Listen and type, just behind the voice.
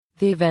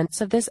The events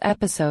of this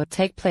episode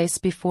take place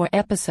before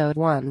episode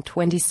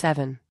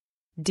 127.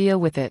 Deal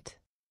with it.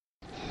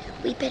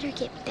 We better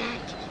get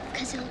back,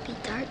 because it'll be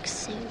dark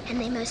soon,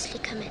 and they mostly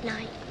come at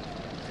night.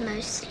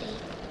 Mostly.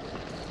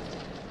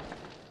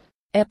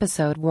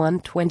 Episode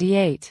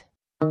 128.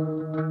 The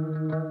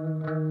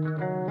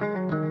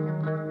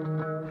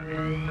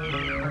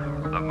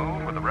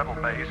moon with the rebel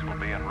base will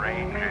be in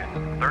range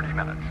in 30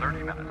 minutes.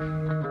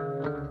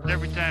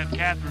 Every time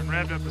Catherine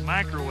revved up the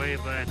microwave,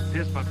 I'd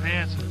piss my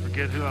pants and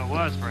forget who I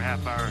was for a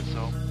half hour or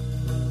so.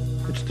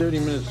 It's 30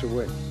 minutes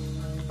away.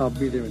 I'll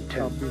be there in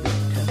 10.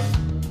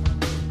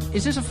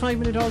 Is this a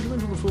 5-minute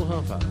argument or a full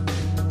half hour?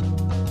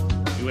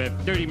 You have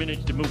 30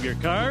 minutes to move your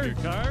car.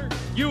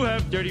 You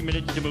have 30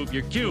 minutes to move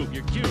your cube.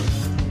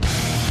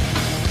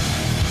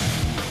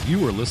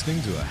 You are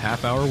listening to a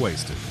half hour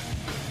wasted.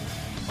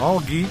 All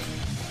geek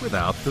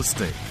without the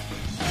steak.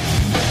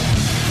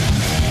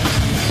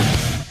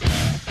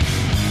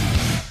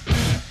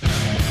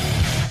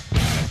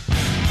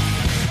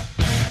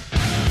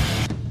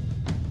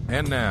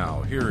 And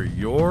now, here are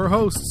your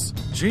hosts,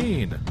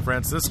 Gene,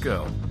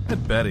 Francisco,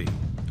 and Betty.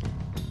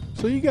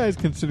 So you guys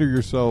consider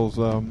yourselves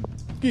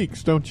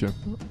geeks, don't you?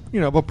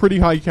 You know, of a pretty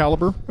high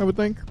caliber, I would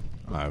think.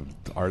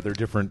 Are there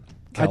different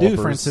I calibers?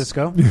 do,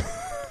 Francisco.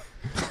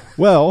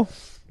 Well,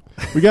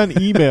 we got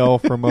an email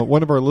from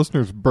one of our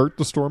listeners, Bert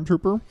the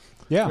Stormtrooper.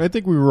 Yeah. I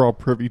think we were all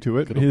privy to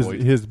it.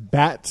 His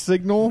bat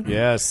signal.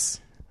 Yes.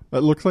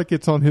 It looks like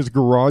it's on his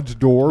garage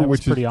door, That was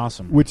which pretty is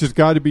awesome. Which has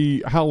got to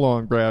be how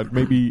long, Brad?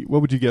 Maybe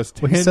what would you guess?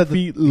 10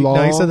 feet long.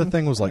 No, he said the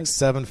thing was like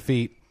 7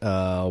 feet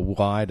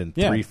wide and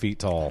 3 feet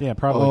tall. Yeah,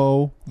 probably.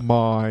 Oh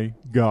my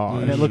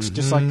god! And it looks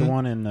just like the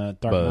one in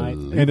Dark Knight.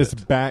 And it's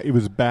it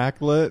was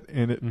backlit,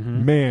 and it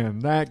man,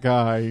 that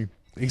guy.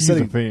 He's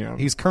a fan.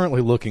 He's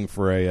currently looking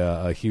for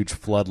a huge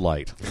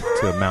floodlight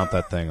to mount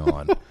that thing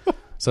on.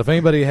 So if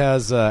anybody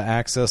has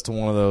access to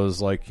one of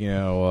those, like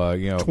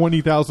 20,000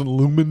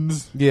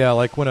 lumens, yeah,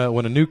 like when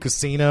a new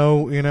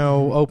casino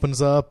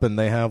opens up and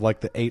they have like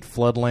the 8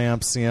 flood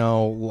lamps,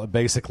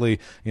 basically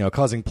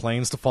causing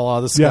planes to fall out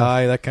of the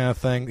sky, that kind of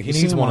thing. He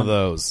needs one of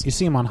those. You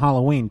see him on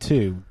Halloween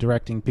too,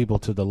 directing people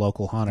to the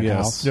local haunted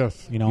house.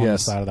 Yes, on the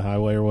side of the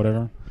highway or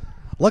whatever.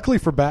 Luckily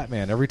for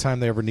Batman, every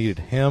time they ever needed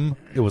him,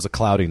 it was a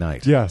cloudy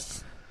night.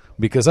 Yes,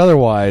 because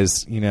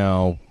otherwise,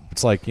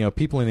 it's like,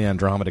 people in the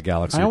Andromeda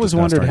Galaxy. I always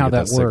wondered how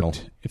that worked.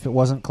 Signal. If it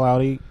wasn't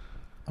cloudy,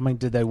 I mean,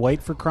 did they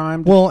wait for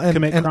crime to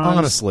commit crimes?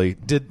 Honestly,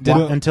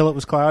 until it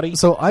was cloudy?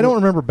 So I don't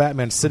remember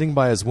Batman sitting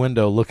by his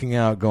window looking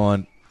out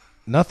going,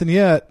 nothing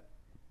yet.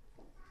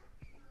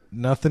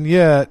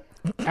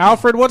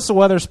 Alfred, what's the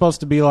weather supposed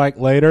to be like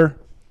later?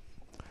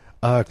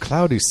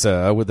 Cloudy,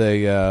 sir, with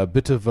a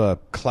bit of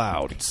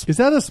clouds. Is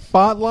that a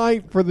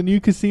spotlight for the new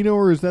casino,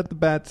 or is that the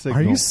bat signal?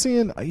 Are you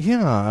seeing?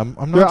 Yeah, I'm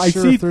not sure. I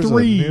see there's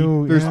three.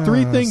 There's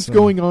three things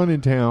going on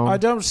in town. I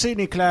don't see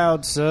any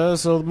clouds, sir,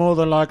 so more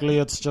than likely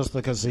it's just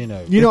the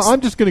casino.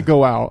 I'm just going to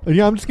go out.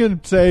 Yeah, I'm just going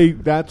to say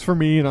that's for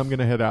me, and I'm going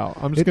to head out.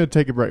 I'm just going to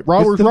take a break.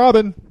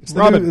 Robin.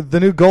 The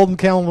new Golden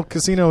Camel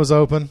Casino is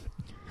open.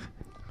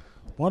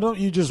 Why don't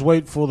you just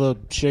wait for the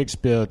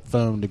Shakespeare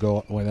phone to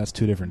go? Wait, that's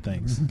two different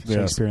things.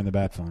 Shakespeare and the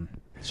bat phone.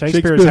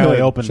 Shakespeare's how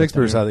they opened.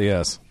 Shakespeare's how they,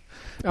 yes.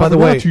 By the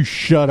way, you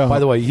shut up. By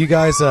the way, you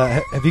guys,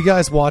 have you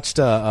guys watched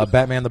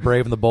Batman the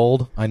Brave and the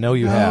Bold? I know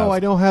you have. No, I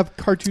don't have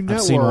Cartoon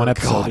Network. I've seen one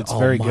episode. God it's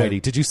very almighty.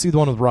 good. Did you see the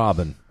one with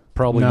Robin?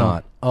 Probably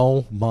not.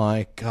 Oh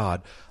my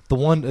God. The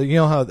one,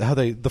 how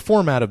the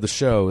format of the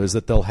show is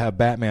that they'll have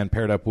Batman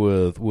paired up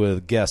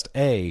with guest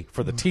A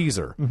for the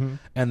teaser,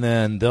 and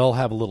then they'll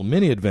have a little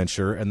mini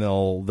adventure, and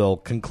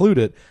they'll conclude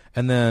it,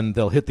 and then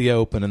they'll hit the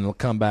open, and they'll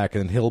come back,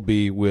 and he'll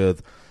be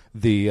with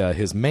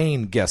his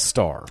main guest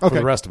star for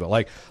the rest of it.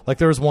 Like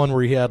there was one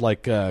where he had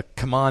like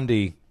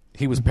Kamandi.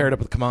 He was paired up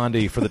with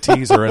Kamandi for the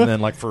teaser, and then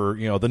like for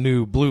the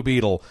new Blue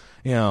Beetle,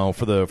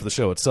 for the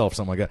show itself,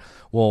 something like that.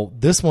 Well,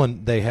 this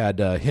one they had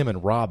him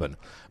and Robin,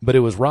 but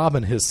it was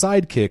Robin, his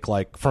sidekick,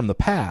 like from the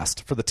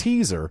past for the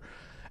teaser,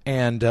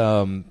 and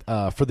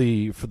for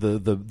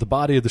the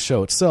body of the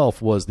show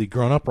itself was the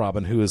grown up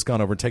Robin who has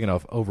gone over and taken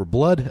over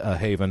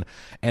Bloodhaven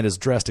and is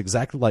dressed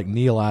exactly like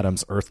Neil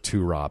Adams' Earth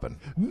 2 Robin.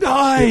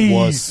 Nice. It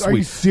was sweet. Are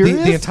you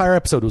serious? The entire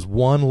episode was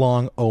one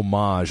long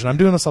homage, and I'm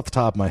doing this off the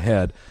top of my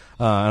head.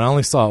 And I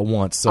only saw it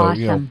once, so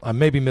awesome. I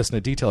may be missing a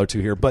detail or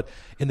two here. But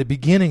in the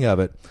beginning of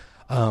it,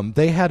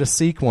 they had a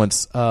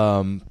sequence,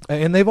 and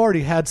they've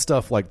already had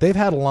stuff like they've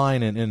had a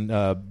line in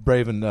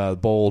Brave and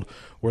Bold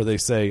where they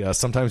say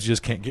sometimes you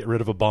just can't get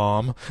rid of a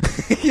bomb,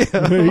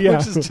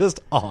 which is just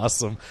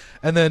awesome.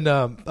 And then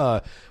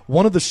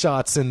one of the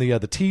shots in the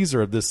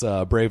teaser of this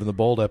Brave and the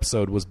Bold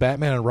episode was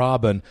Batman and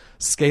Robin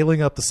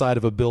scaling up the side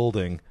of a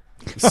building.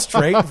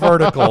 Straight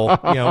vertical,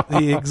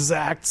 the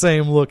exact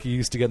same look you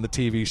used to get in the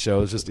TV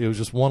show. It was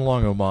just one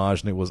long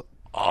homage, and it was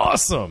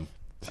awesome.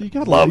 So you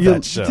gotta love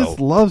that show. You just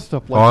love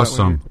stuff like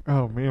awesome. that.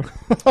 Oh man,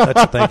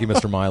 thank you,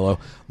 Mr. Milo.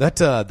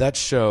 That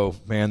show,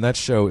 man, that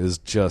show is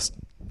just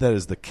that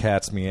is the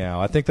cat's meow.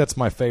 I think that's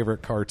my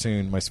favorite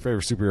cartoon, my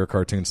favorite superhero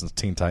cartoon since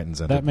Teen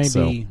Titans ended.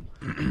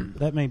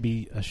 That may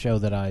be a show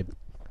that I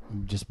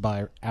just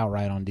buy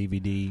outright on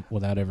DVD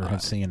without ever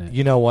have seen it.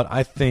 You know what?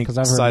 I think because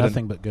I've heard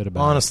nothing but good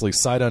about it. Honestly,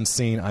 sight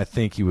unseen, I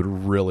think you would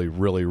really,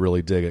 really,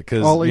 really dig it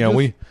because All you know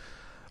ages?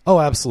 Oh,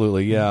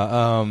 absolutely,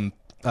 yeah.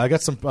 I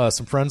got some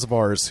friends of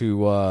ours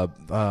who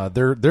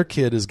their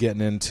kid is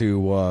getting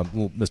into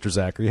Mr.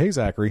 Zachary. Hey,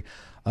 Zachary.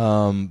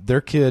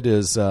 Their kid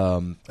is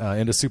into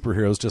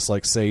superheroes just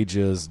like Sage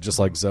is, just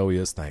like Zoe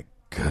is. Thank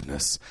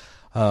goodness.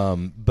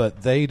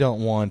 But they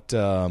don't want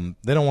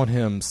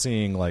him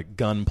seeing like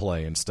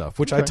gunplay and stuff,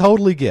 which I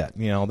totally get.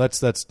 You know,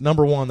 that's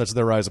number one. That's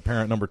their right as a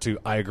parent. Number two,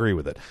 I agree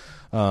with it.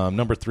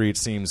 Number three, it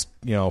seems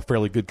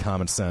fairly good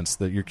common sense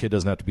that your kid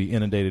doesn't have to be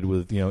inundated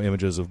with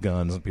images of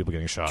guns and people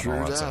getting shot and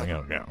all that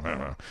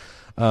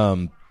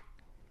stuff.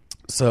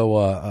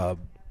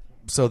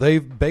 So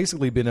they've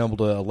basically been able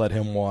to let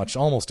him watch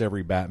almost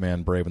every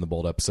Batman Brave and the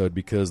Bold episode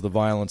because the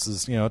violence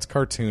is it's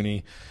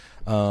cartoony.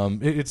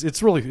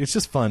 It's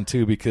just fun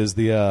too because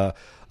the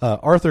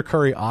Arthur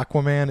Curry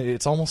Aquaman,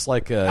 it's almost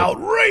like a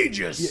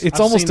outrageous. It's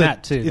I've almost seen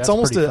that too. It's That's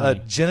almost pretty a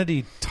funny.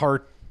 Jenny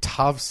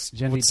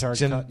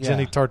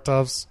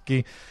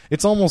Tartovsky.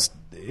 It's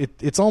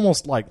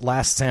almost like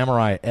Last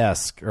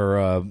Samurai-esque,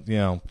 or what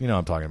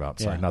I'm talking about.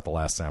 Sorry, not The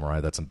Last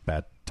Samurai. That's a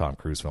bad Tom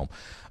Cruise film.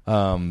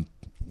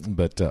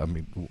 But I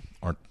mean,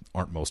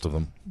 aren't most of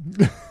them?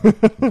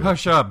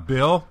 Hush up,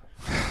 Bill.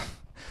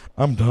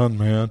 I'm done,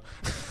 man.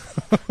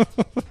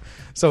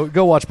 So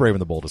go watch Brave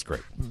and the Bold. It's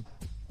great.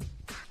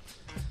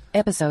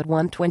 Episode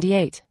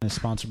 128. It's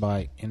sponsored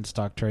by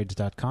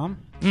InStockTrades.com.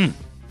 You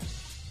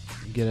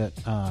get it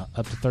up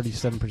to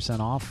 37%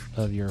 off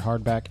of your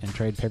hardback and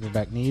trade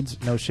paperback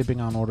needs. No shipping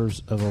on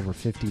orders of over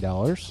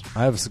 $50.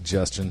 I have a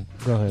suggestion.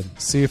 Go ahead.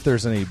 See if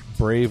there's any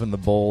Brave and the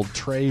Bold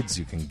trades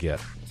you can get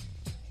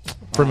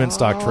from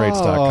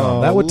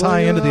InStockTrades.com. That would tie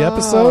into the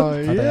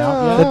episode. Are they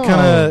out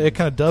yet? It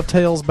kind of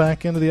dovetails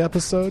back into the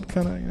episode.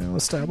 Kind of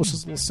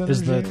establishes a little synergy.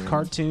 Is the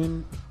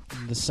cartoon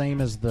the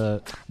same as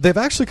the? They've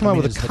actually come out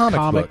with a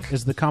comic book.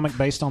 Is the comic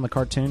based on the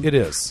cartoon? It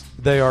is.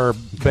 They are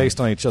based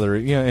on each other,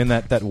 in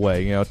that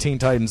way. Teen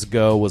Titans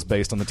Go was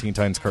based on the Teen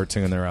Titans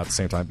cartoon. They're out at the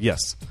same time.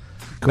 Yes.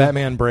 Cool.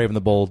 Batman Brave and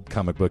the Bold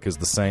comic book is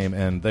the same,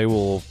 and they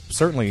will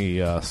certainly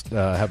have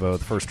the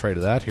first trade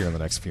of that here in the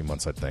next few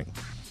months, I think.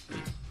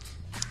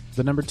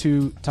 The number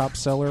 2 top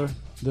seller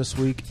this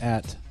week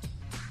at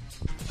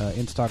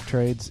In Stock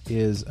Trades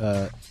is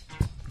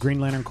Green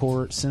Lantern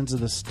Corps Sins of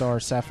the Star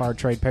Sapphire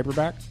trade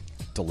paperback.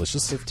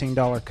 Delicious.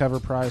 $15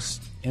 cover price.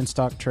 In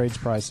Stock Trades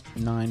price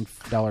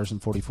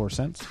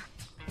 $9.44.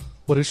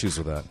 What issues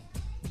are that?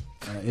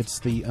 It's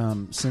the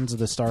Sins of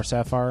the Star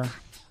Sapphire.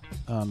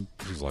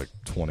 This is like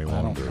 21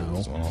 I don't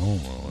bills.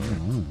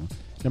 know.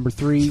 Number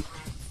 3,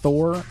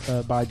 Thor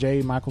by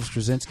J. Michael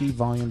Straczynski,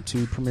 Volume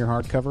 2 Premier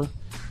Hardcover.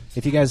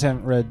 If you guys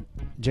haven't read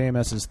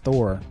JMS's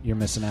Thor, you're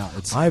missing out.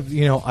 I've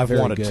very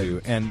wanted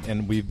good. to,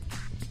 and we've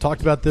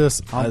talked about this.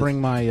 I'll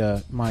bring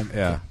my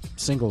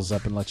singles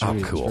up and let you read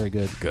it. Cool. It's very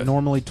good. Good.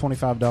 Normally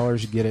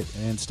 $25, you get it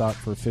in stock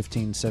for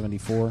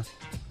 $15.74.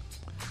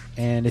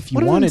 And if you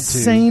What an wanted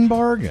insane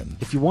bargain!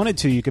 If you wanted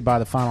to, you could buy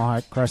the Final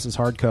Crisis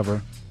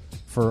hardcover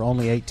for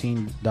only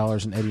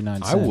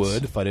 $18.89. I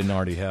would if I didn't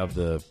already have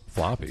the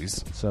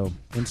floppies. So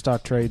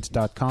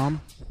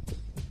InStockTrades.com.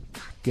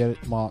 Get it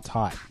while it's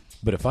hot.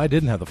 But if I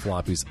didn't have the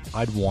floppies,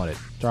 I'd want it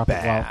Drop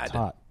bad. it while it's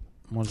hot.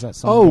 What does that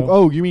song go?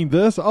 Oh, you mean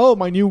this? Oh,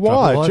 my new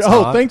watch. While it's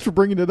Oh, hot. thanks for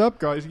bringing it up,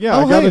 guys. Yeah,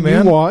 Oh, I got hey, a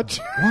man. new watch.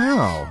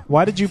 Wow.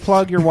 Why did you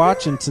plug your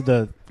watch into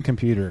the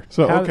computer?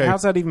 So, okay.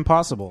 How's that even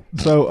possible?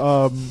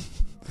 So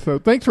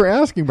thanks for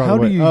asking, by How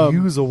the way. do you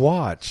use a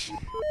watch?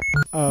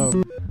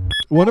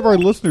 One of our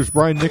listeners,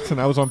 Brian Nixon,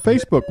 I was on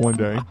Facebook one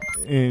day,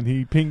 and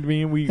he pinged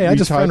me, and we I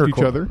just typed friend each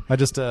requested. other. I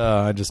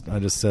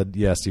just said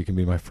yes. You can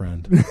be my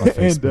friend on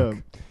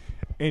Facebook.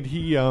 And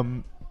he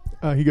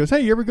goes,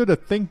 "Hey, you ever go to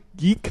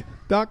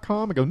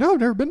thinkgeek.com?" I go, "No,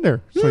 never been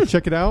there." So I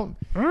check it out.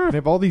 They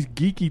have all these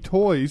geeky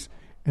toys,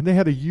 and they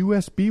had a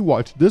USB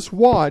watch. This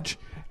watch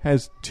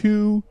has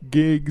 2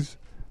 gigs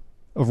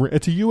of.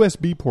 It's a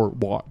USB port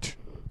watch.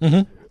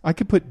 Mm-hmm. I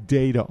could put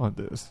data on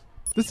this.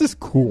 This is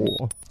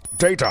cool.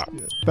 Data.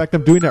 In fact,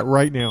 I'm doing that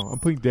right now. I'm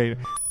putting data.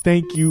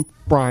 Thank you,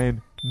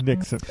 Brian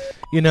Nixon.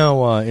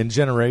 In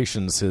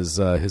Generations, his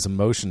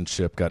emotion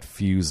chip got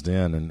fused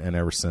in, and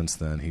ever since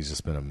then, he's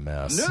just been a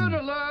mess.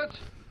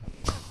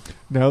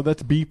 No,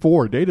 that's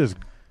B4. Data's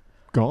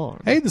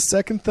gone. Hey, the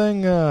second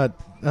thing, and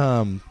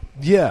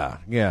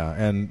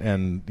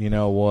you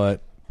know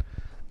what?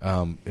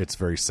 It's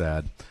very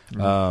sad. You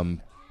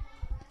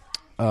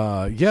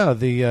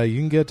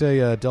can get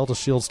a Delta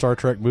Shield Star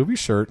Trek movie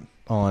shirt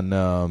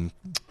on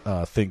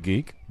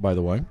ThinkGeek, by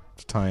the way.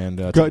 To tie in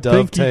to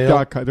Dovetail.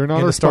 ThinkGeek.com. They're not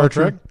into our Star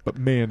sponsor, Trek, but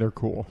man, they're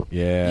cool.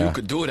 Yeah. You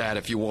could do that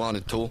if you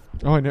wanted to.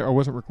 Oh, I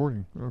wasn't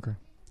recording. Okay.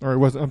 Or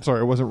I'm sorry,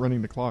 I wasn't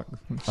running the clock.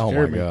 Oh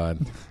my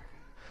God.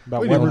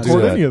 About We what didn't was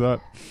record that? any of that.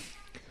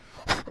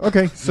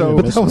 Okay, so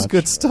But that was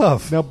good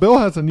stuff. now Bill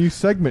has a new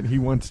segment he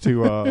wants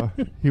to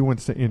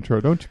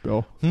intro, don't you,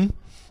 Bill?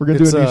 We're gonna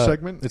It's, do a new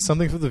segment. It's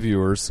something for the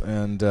viewers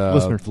and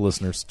Listeners. the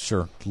listeners.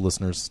 Sure, the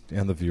listeners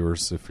and the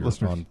viewers if you're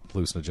Listeners. on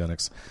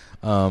hallucinogenics.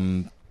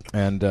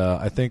 And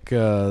I think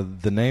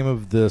the name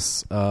of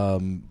this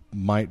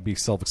might be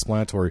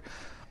self-explanatory.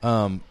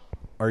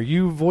 Are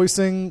you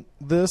voicing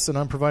this and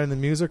I'm providing the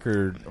music,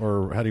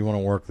 or how do you want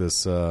to work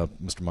this,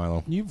 Mr.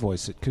 Milo? You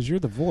voice it because you're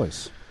the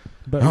voice.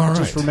 But All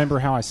just right. remember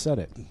how I said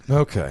it.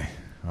 Okay.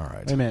 All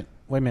right. Wait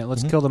a minute.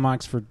 Let's kill the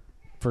mics for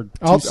 2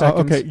 I'll,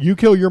 seconds. okay, you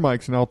kill your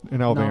mics and I'll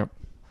No, vamp.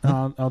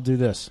 I'll do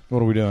this.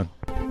 What are we doing?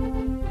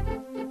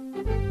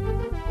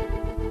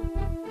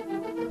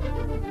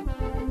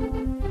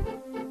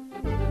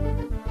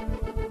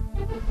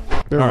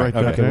 Better All write right.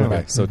 that Okay. down. We're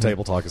back. So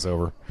table talk is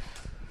over.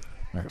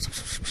 All right.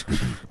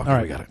 Okay, All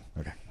right. we got it.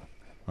 Okay.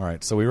 All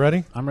right. So we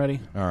ready? I'm ready.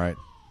 All right.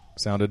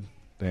 Sounded,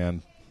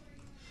 and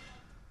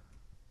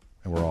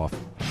we're off.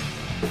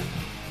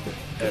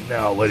 And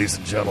now, ladies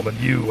and gentlemen,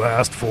 you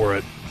asked for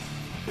it.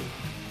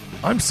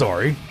 I'm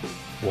sorry.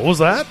 What was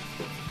that?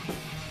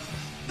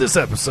 This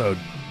episode,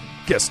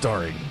 guest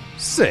starring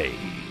Sage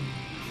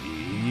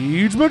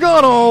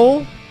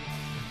McConnell.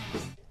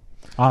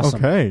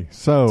 Awesome. Okay,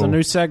 so It's a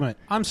new segment.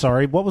 I'm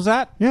sorry. What was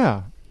that?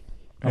 yeah,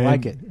 I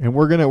like it. And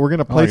we're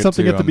gonna play like it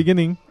something too, at the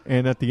beginning,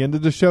 and at the end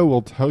of the show,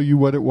 we'll tell you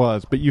what it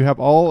was. But you have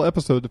all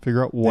episode to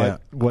figure out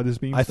what is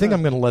being. I think said.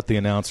 I'm going to let the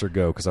announcer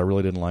go because I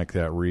really didn't like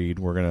that read.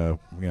 We're going to,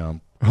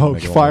 Oh,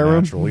 make it a little fire more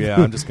him? natural.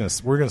 Yeah, I'm just going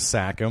to. We're going to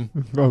sack him.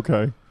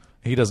 Okay.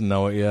 He doesn't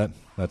know it yet.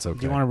 That's okay.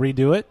 Do you want to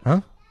redo it?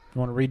 Huh? You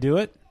want to redo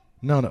it?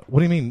 No. What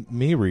do you mean,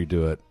 me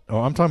redo it? Oh,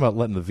 I'm talking about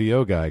letting the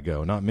VO guy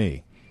go, not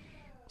me.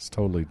 It's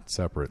totally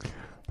separate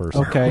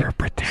person. Okay. We're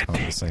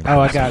pretending. Oh,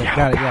 I got it.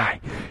 Yeah.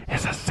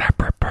 Is a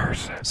separate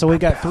person. So we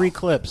got 3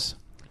 clips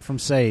from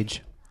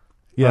Sage.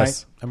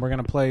 Yes. Right? And we're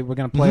gonna play. We're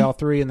gonna play all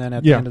 3, and then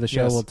at the Yeah. end of the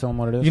show, Yes. we'll tell them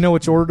what it is. You know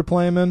which order to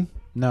play him in?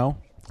 No.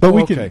 But Oh,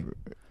 we okay.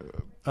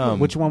 can.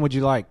 Which one would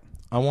you like?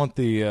 I want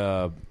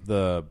the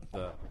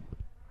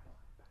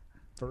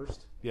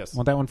First. yes.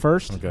 Want that one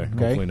first? Okay.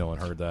 Hopefully no one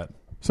heard that.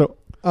 So,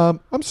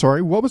 I'm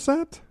sorry. What was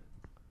that?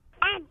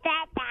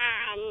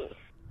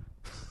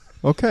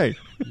 Okay.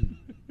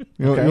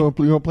 You Okay. want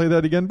to play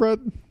that again, Brad?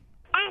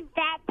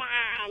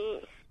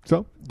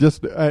 So, just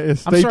stay I'm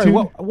sorry.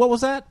 tuned. What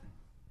was that?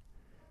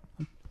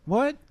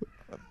 What?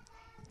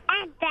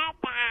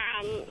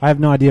 I have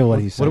no idea what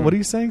he's saying. What are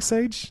you saying,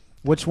 Sage?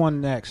 Which one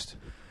next?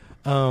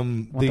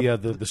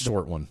 The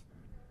short one.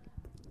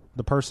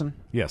 The person?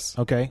 Yes.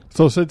 Okay.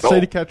 So say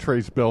the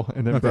catchphrase, Bill,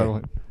 and then Brad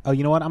will. Oh,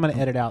 you know what? I'm going to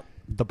edit out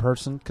the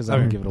person because I Okay.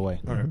 won't give it away.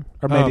 All right.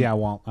 Or maybe I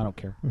won't. I don't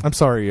care. I'm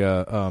sorry.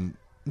 I'm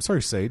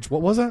sorry, Sage.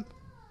 What was that?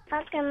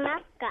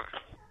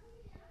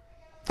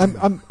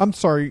 I'm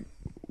sorry.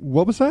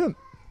 What was that?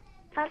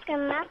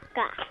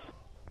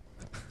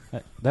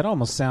 That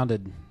almost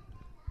sounded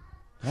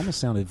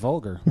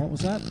vulgar. What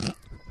was that?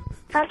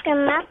 I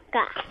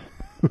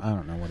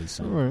don't know what he's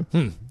saying. All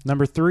right.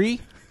 Number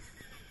 3.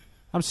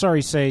 I'm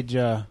sorry, Sage.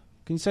 Can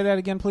you say that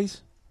again,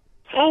 please?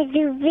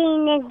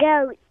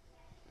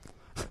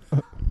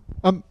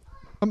 I'm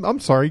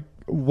sorry.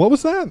 What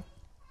was that?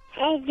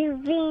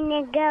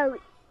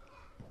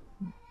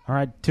 All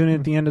right, tune in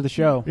at the end of the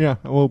show. Yeah,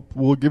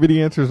 we'll give you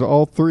the answers to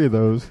all 3 of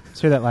those. Let's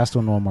hear that last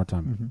one more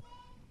time.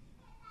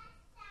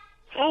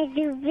 All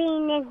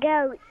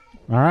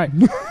right.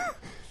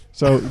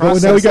 So now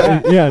Process we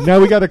got that. now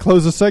we got to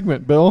close the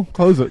segment. Bill,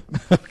 close it.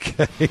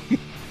 Okay.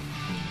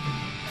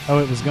 Oh,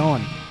 it was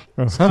going.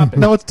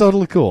 No, it's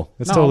totally cool.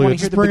 It's No, I totally wanna good. hear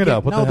Just the bring it begin-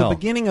 up. What no, the the hell?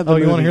 beginning of the Oh,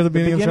 you want to movie. hear the The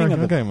beginning, beginning of of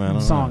the the Okay,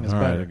 man. song is all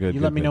better. right, good.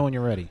 You let good, me know good. when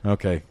you're ready.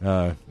 Okay.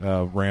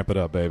 Ramp it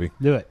up, baby.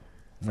 Do it.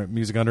 All right,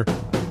 music under.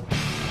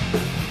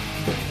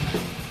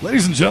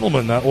 Ladies and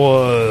gentlemen, that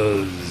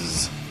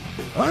was...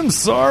 I'm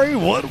sorry,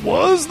 what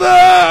was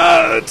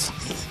that?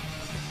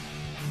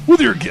 With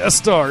your guest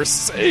star,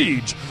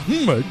 Sage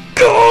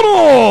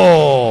McConnell!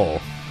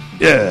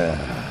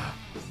 Yeah.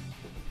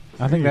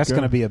 I think that's go.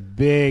 going to be a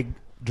big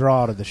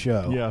draw to the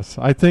show. Yes,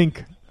 I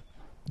think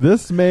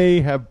this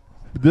may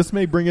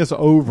bring us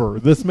over.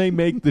 This may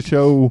make the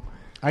show.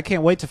 I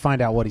can't wait to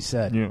find out what he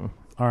said. Yeah.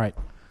 All right.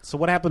 So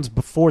what happens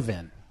before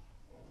then?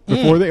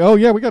 Before they. Oh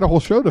yeah, we got a whole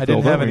show to I fill.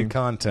 didn't have don't any we?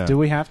 content. Do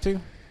we have to?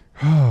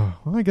 Well,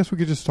 I guess we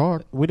could just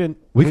talk. We didn't.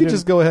 We could didn't-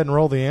 just go ahead and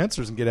roll the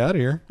answers and get out of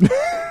here.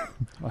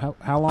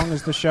 How long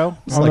is the show?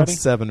 It's like already?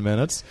 7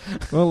 minutes.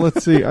 Well,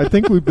 let's see. I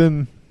think we've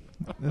been.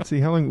 Let's see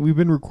how long we've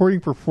been recording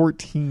for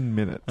 14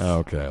 minutes. Oh,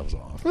 okay, I was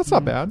off. That's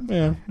not bad.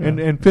 Yeah. And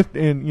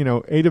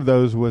 8 of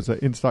those was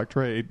in stock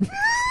trade.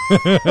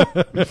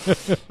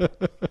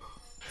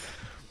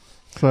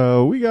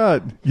 So we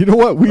got. You know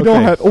what? We don't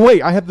Okay. have. Oh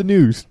wait, I have the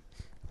news.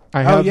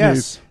 I have yes.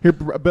 news. Here,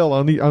 Bill.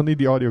 I'll need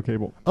the audio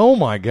cable. Oh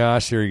my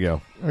gosh, here you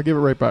go. I'll give it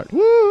right back.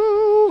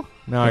 Woo!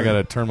 Now I got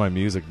to turn my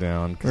music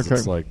down because Okay.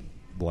 it's like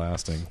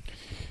blasting.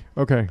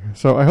 Okay,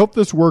 so I hope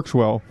this works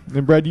well.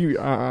 And Brad,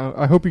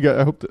 I hope you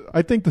got.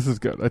 I think this is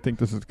good.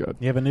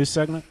 You have a news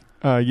segment?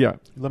 Yeah.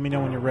 Let me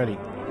know when you're ready.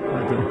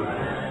 Okay.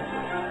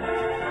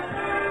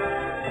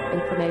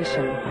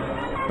 Information.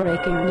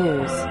 Breaking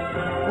news.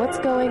 What's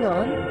going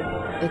on?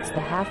 It's the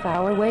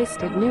half-hour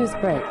wasted news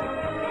break.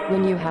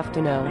 When you have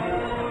to know.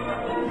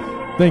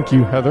 Thank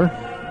you, Heather.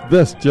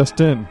 This just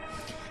in: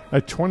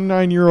 a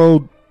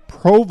 29-year-old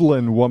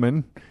Provlin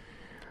woman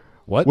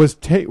What? was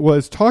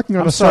talking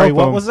on I'm a sorry, cell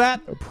what phone. was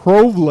that?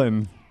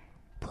 Provolone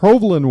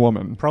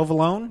woman.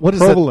 Provolone? What is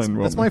Provolone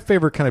that? That's woman. my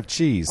favorite kind of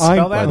cheese.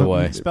 Spell that? by the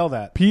way. Spell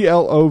that.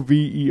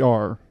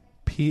 Plover.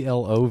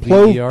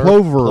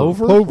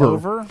 Plover.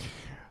 Plover?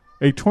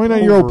 A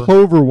 29-year-old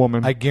Plover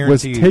woman I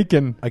guarantee. was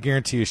taken. I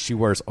guarantee you, she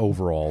wears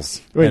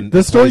overalls. Wait, and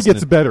this story plays in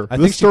gets a- better. I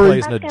This think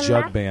story- she plays in a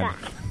jug band.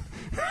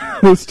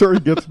 This story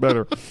gets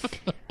better.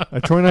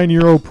 A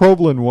 29-year-old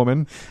Provolone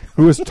woman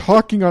who was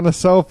talking on a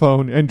cell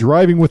phone and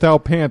driving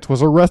without pants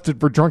was arrested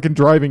for drunken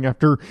driving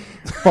after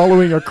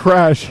following a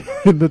crash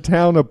in the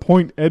town of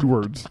Point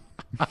Edwards.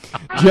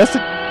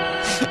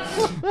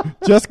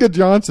 Jessica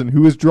Johnson,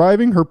 who was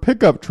driving her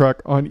pickup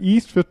truck on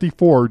East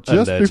 54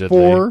 just Allegedly.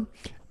 before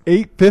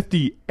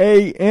 8:50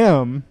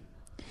 a.m.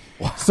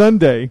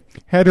 Sunday,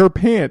 had her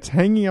pants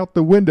hanging out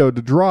the window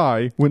to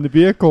dry when the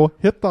vehicle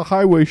hit the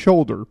highway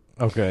shoulder.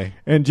 Okay.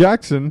 And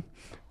Jackson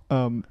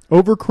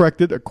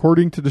overcorrected,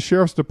 according to the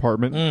sheriff's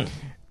department,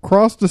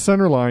 crossed the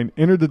center line,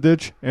 entered the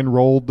ditch, and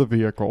rolled the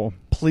vehicle.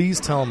 Please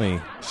tell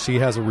me she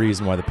has a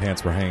reason why the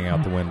pants were hanging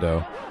out the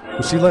window.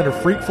 Was she letting her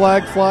freak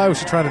flag fly? Was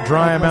she trying to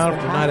dry him out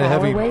after a night of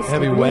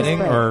heavy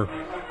wedding? Or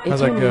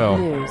how's that go?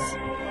 News,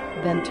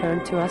 then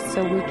turn to us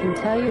so we can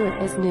tell you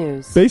it is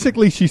news.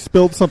 Basically, she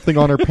spilled something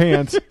on her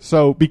pants.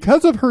 So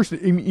because of her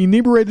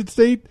inebriated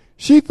state,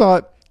 she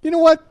thought, you know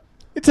what?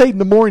 It's 8 in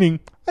the morning.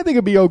 I think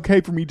it'd be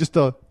okay for me just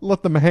to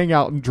let them hang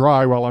out and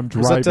dry while I'm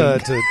driving. Was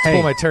that to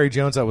pull my Terry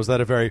Jones out? Was that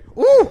a very,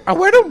 ooh, I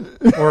wet him?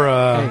 Or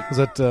was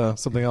that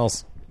something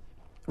else?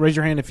 Raise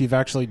your hand if you've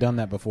actually done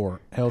that before.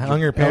 Hung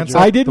your pants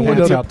I didn't the have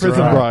window a to prison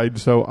dry. bride,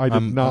 so I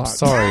did not. I'm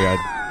sorry. I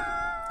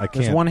can't.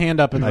 There's one hand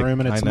up in the room,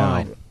 and it's I know.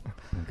 mine.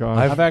 Gosh.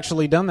 I've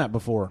actually done that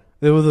before.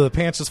 The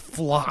pants just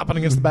flopping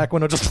against the back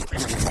window.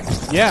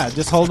 Just Yeah,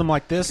 just hold them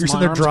like this. you're my sitting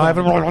there arms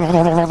driving.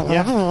 going-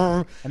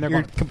 Yeah. And they're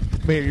going,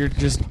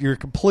 You're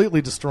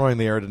completely destroying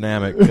the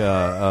aerodynamic,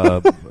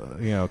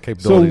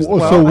 capabilities. So-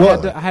 well,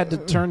 what- I had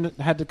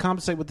to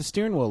compensate with the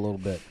steering wheel a little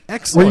bit.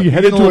 Excellent. Were you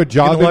headed to a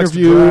job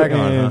interview?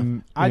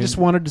 and I just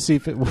wanted to see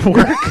if it would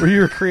work. were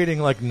you creating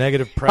like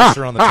negative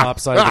pressure on the top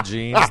side of the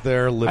jeans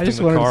there, lifting just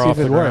the wanted to car see off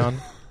if the it worked. ground?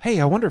 Hey,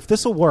 I wonder if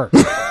this will work.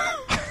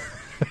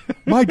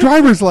 my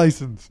driver's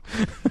license.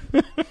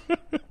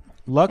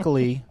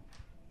 Luckily,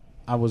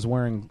 I was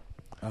wearing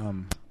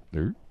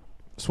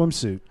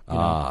swimsuit.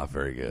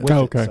 Very good. with it,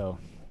 Okay. so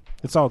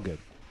it's all good.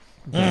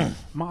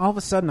 All of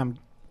a sudden,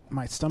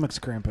 my stomach's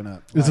cramping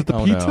up. Is it the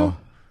oh, pizza? no.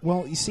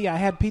 Well, you see, I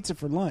had pizza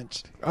for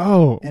lunch.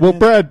 Oh, And well, then-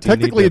 Brad, Do you need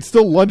technically to- it's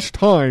still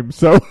lunchtime,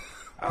 so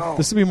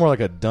This would be more like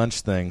a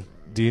dunch thing.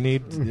 Do you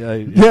need? Yeah.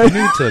 You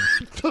need to.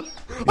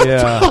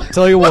 Yeah.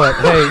 Tell you what.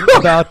 Hey,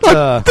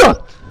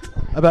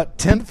 about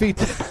 10 feet.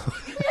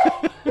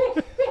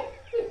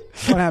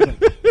 What happened?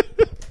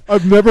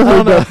 I've never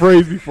heard that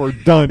phrase before.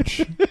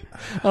 Dunch.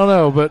 I don't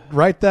know, but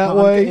right that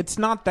Well, way. it's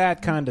not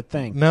that kind of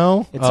thing.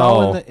 No. It's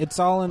all in the. It's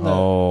all in the.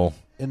 Oh.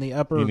 In the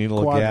upper. You need a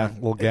little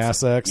quadrant.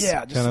 gas X,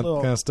 Yeah, just kind a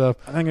little- of stuff.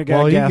 I think I got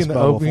Well, a you gas can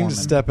bubble You can for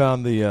just me. step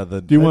on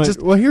the. Do you want?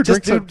 just- Well, here,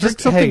 just- drink just-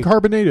 something hey,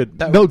 carbonated.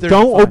 that- No, there's-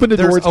 don't open the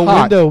door. There's It's a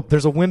hot. window.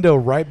 There's a window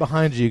right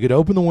behind you. You could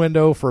open the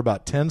window for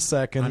about 10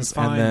 seconds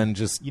I'm fine. and then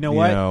just You know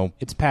what?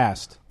 It's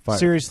passed. Fire.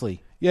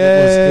 Seriously. Yay.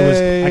 It was.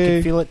 I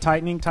could feel it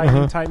tightening,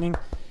 tightening,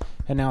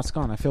 and now it's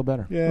gone. I feel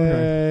better.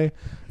 Yay!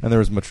 And there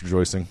was much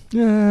rejoicing.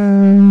 Yeah.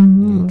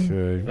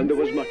 Okay. And there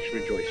was much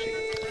rejoicing.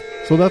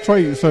 So that's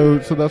why. So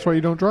that's why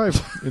you don't drive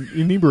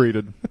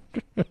inebriated.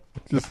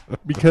 Just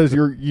because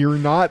you're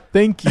not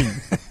thinking.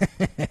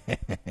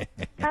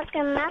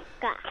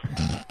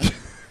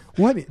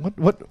 What?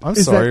 I'm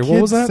is sorry. That What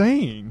kid was that?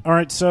 saying? All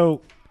right,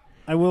 so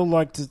I would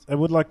like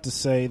to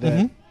say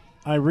that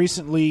I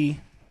recently,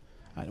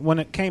 when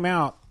it came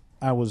out,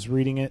 I was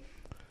reading it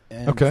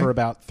for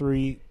about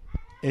 3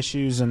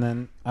 issues, and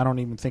then I don't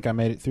even think I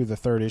made it through the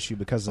 3rd issue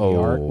because of the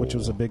art, which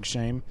was a big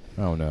shame.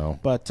 Oh no!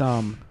 But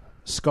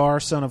Scar,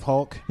 Son of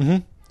Hulk,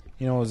 Mhm.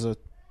 was a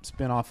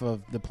spinoff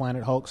of the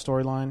Planet Hulk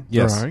storyline.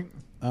 Yes. Right.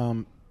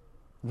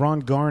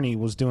 Ron Garney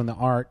was doing the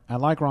art. I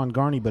like Ron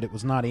Garney, but it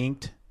was not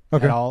inked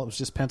Okay. at all. It was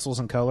just pencils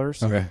and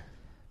colors. Okay.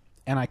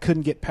 And I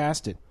couldn't get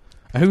past it.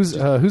 Who's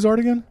art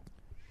again?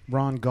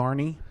 Ron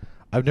Garney.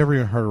 I've never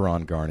even heard of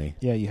Ron Garney.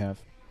 Yeah, you have.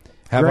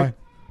 Have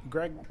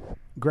Greg,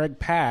 Greg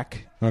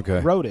Pak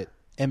Okay. wrote it,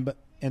 and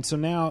so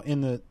now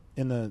in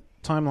the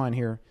timeline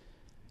here,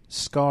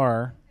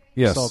 Scar,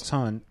 Yes. Sulk's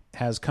Hun,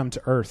 has come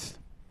to Earth.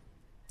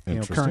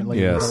 Interesting.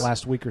 Currently Yes. in the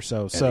last week or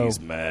so. And So he's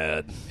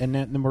mad. And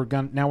then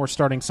we're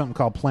starting something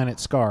called Planet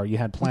Scar. You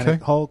had Planet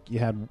Okay. Hulk, you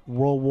had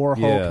World War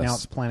Hulk. Yes. Now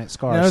it's Planet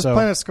Scar. Now, is so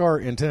Planet Scar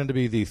intended to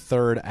be the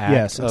 3rd act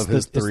yes, of it's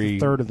his the, three?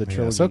 It's the 3rd of the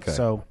trilogy. Yes, okay.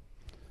 So,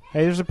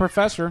 hey, there's a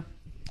professor.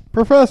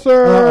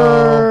 Professor!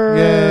 Uh-oh.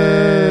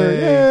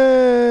 Yay!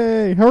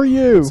 Yay! How are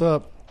you? What's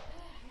up?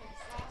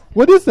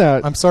 What is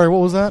that? I'm sorry.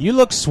 What was that? You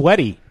look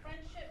sweaty.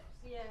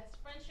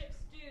 Friendship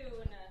stew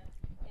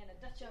in a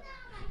Dutch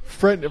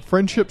oven.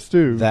 Friendship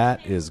stew.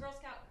 That is. Girl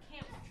Scout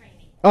camp training.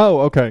 Oh,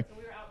 okay. So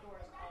we were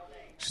outdoors all day.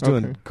 She's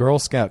doing Okay. Girl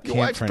Scout Your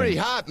camp wife's training. pretty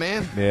hot,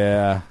 man.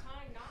 Yeah.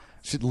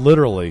 She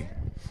literally.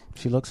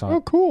 She looks hot.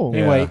 Oh, cool.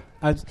 Anyway,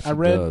 Yeah. I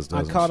read. does, I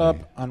doesn't caught she?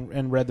 up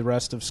and read the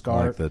rest of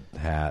Scar. Like the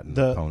hat and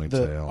the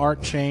ponytail. art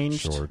and the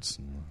changed, shorts.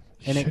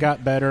 and it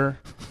got better.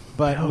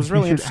 But I was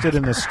really interested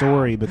in the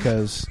story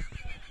because,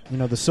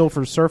 the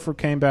Silver Surfer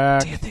came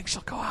back. Do you think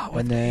she'll go out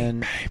with and then,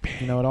 me,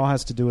 baby? it all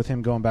has to do with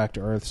him going back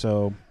to Earth.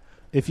 So,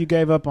 if you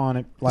gave up on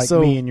it like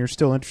So- me, and you're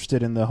still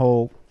interested in the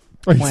whole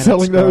Are you Planet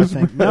selling Scar those?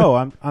 thing, no,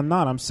 I'm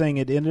not. I'm saying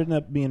it ended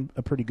up being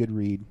a pretty good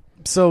read.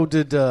 So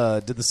did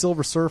the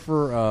Silver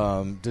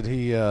Surfer? Did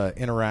he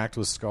interact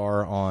with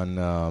Scar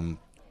on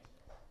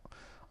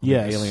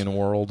Yes. the alien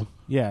world?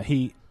 Yeah,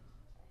 he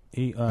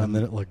And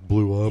then it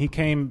blew up. He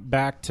came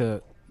back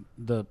to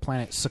the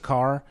planet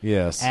Sakaar.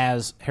 Yes.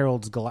 As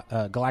Harold's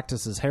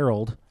Galactus's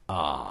herald.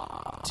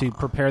 To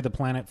prepare the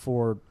planet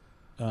for.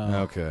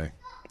 Okay.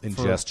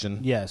 Ingestion.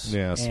 Yes.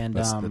 And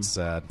that's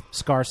sad.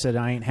 Scar said,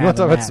 "I ain't You want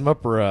having to that."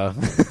 talk about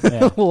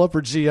some little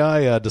upper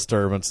GI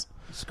disturbance.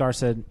 Scar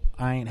said,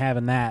 "I ain't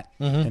having that,"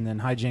 and then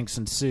hijinks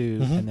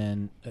ensued, and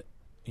then,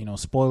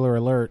 spoiler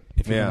alert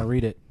if you want to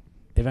read it.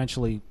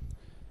 Eventually,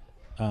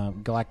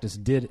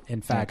 Galactus did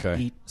in fact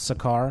eat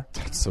Sakaar.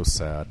 That's so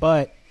sad.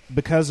 But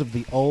because of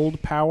the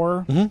old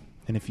power, and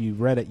if you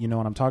read it, you know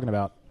what I'm talking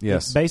about.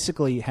 Yes. It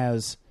basically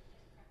has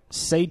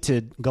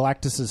sated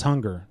Galactus's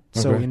hunger.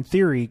 So in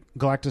theory,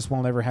 Galactus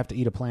won't ever have to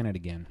eat a planet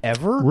again.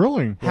 Ever?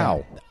 Really?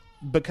 How?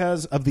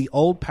 Because of the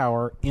old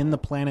power in the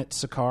planet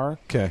Sakaar,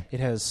 Okay. it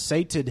has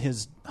sated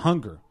his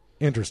hunger.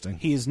 Interesting.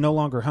 He is no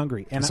longer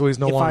hungry. And So he's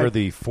no if longer I-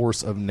 the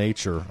force of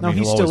nature. I No, mean,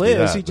 he he'll still always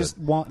be is. that, He but- just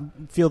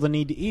won't feel the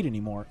need to eat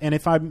anymore. And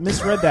if I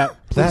misread that,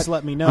 please That-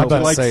 let me I'm know. about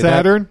to Like say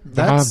Saturn?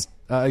 That's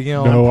No, I'm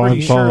pretty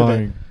I'm sure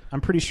fine.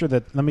 I'm pretty sure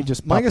that. Let me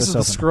just. My pop guess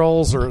this is the open.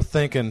 Skrulls are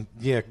thinking,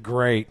 yeah,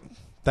 great,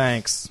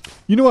 thanks.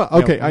 You know what?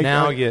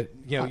 Okay,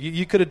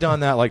 you could have done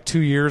that like 2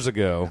 years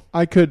ago.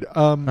 I could.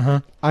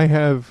 I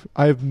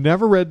have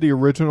never read the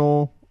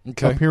original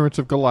Okay. appearance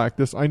of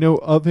Galactus. I know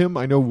of him.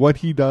 I know what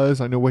he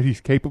does. I know what he's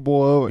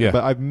capable of. Yeah.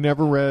 But I've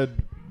never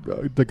read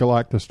the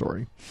Galactus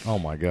story. Oh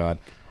my God,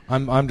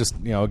 I'm just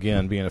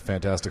again being a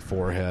Fantastic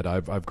Four head.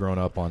 I've grown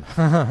up on.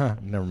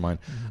 Never mind.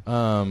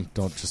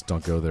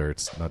 Don't go there.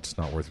 It's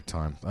not worth your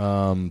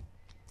time.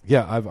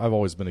 Yeah, I've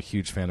always been a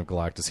huge fan of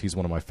Galactus. He's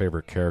one of my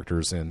favorite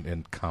characters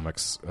in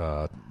comics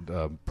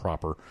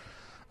proper.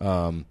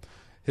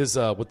 His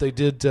what they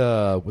did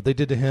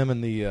to him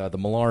in the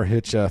Millar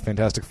Hitch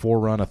Fantastic Four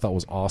run, I thought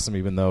was awesome.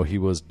 Even though he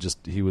was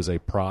a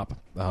prop.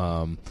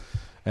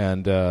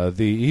 And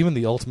even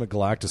the Ultimate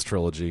Galactus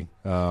trilogy,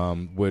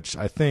 which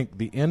I think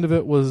the end of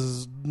it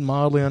was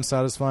mildly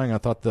unsatisfying. I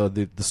thought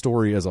the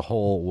story as a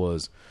whole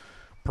was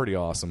pretty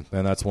awesome,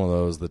 and that's one of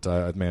those that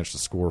I managed to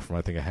score from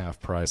I think a half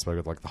price. But I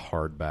got like the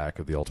hardback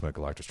of the Ultimate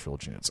Galactus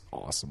trilogy. And it's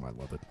awesome. I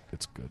love it.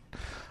 It's good.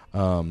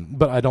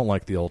 But I don't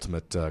like the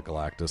Ultimate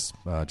Galactus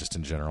just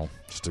in general.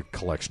 Just a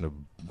collection of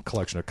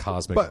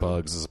cosmic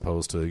bugs as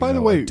opposed to by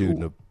the way, a dude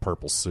in a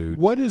purple suit.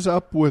 What is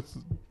up with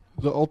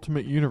the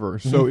Ultimate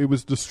Universe? So it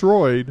was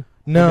destroyed.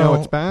 No, and now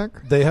it's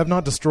back. They have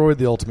not destroyed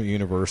the Ultimate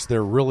Universe.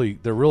 They're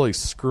really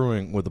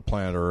screwing with the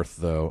planet Earth,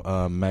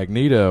 though.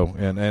 Magneto,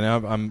 and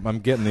I'm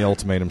getting the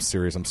Ultimatum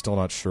series. I'm still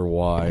not sure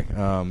why,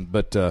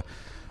 but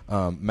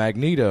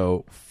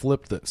Magneto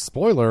flipped the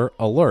spoiler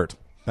alert.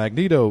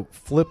 Magneto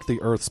flipped the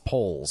Earth's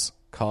poles,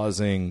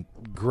 causing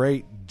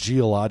great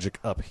geologic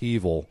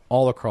upheaval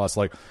all across.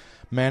 Like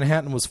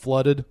Manhattan was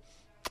flooded.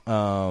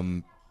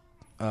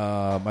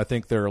 I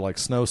think there are like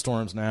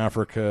snowstorms in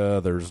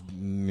Africa. There's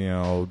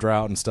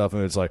drought and stuff,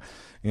 and it's like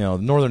the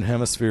northern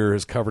hemisphere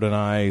is covered in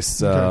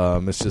ice.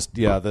 Okay. It's just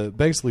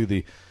basically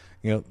the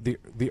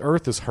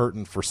Earth is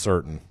hurting for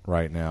certain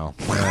right now,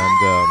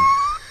 and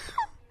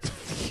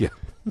yeah,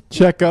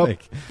 Check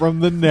up from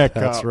the neck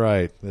that's up.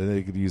 right.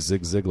 They could use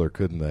Zig Ziglar,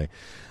 couldn't they?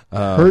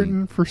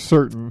 Hurting for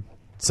certain.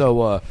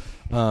 So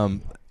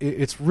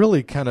it's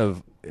really kind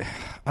of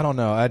I don't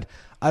know.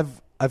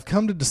 I've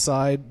come to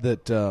decide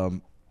that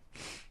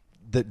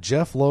that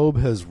Jeff Loeb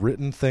has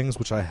written things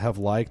which I have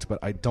liked, but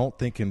I don't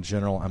think in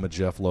general I'm a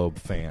Jeff Loeb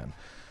fan.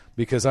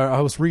 Because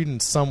I was reading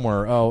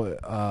somewhere,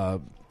 I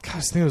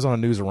think it was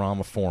on a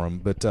Newsarama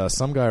forum, but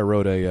some guy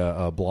wrote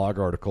a blog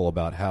article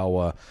about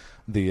how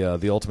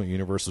the Ultimate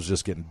Universe was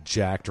just getting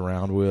jacked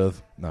around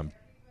with. I'm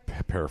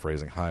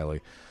paraphrasing highly.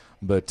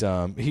 But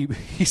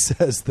he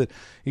says that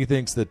he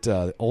thinks that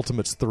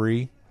Ultimates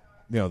 3,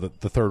 the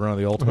third run of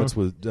the Ultimates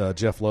with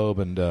Jeff Loeb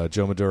and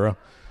Joe Madura,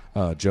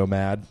 Joe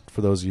Mad,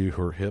 for those of you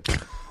who are hip.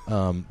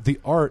 The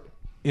art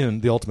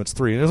in the Ultimates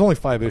 3, and there's only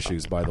 5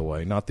 issues, by the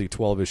way, not the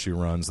 12-issue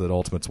runs that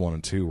Ultimates 1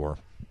 and 2 were.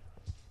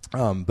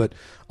 But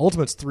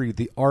Ultimates 3,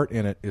 the art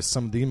in it is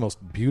some of the most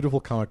beautiful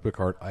comic book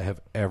art I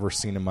have ever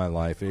seen in my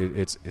life.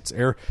 It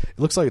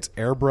looks like it's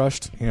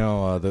airbrushed.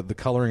 The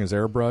coloring is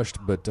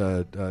airbrushed,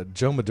 but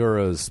Joe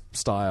Madura's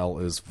style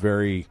is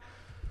very,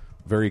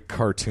 very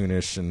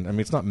cartoonish, and I mean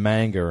it's not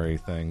manga or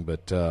anything,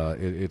 but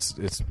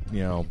it's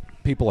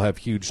people have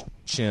huge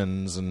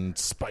chins and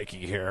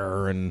spiky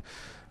hair, and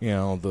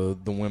the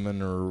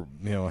women are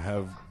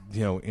have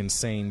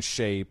insane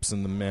shapes,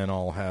 and the men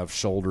all have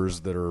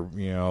shoulders that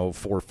are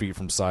 4 feet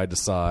from side to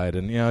side,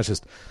 and it's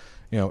just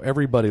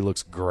everybody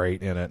looks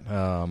great in it.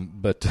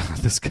 But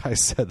this guy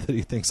said that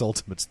he thinks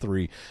Ultimates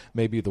 3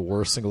 may be the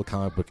worst single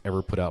comic book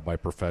ever put out by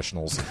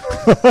professionals.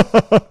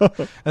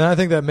 And I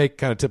think that may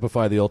kind of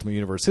typify the Ultimate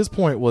Universe. His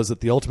point was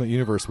that the Ultimate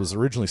Universe was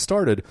originally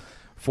started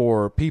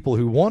for people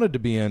who wanted to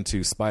be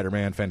into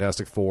Spider-Man,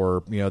 Fantastic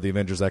Four, the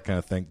Avengers, that kind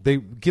of thing. They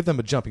give them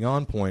a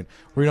jumping-on point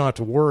where you don't have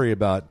to worry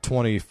about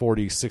 20,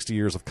 40, 60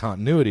 years of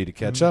continuity to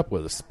catch up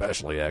with,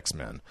 especially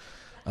X-Men.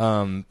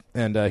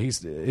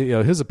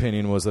 His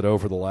opinion was that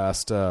over the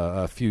last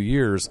few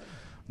years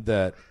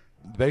that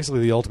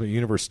basically the Ultimate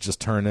Universe just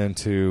turned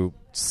into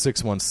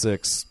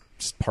 616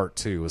 Part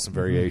 2 with some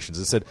variations.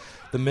 It said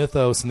the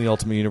mythos in the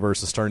Ultimate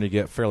Universe is starting to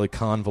get fairly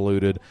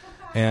convoluted,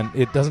 and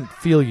it doesn't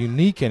feel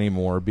unique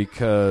anymore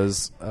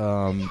because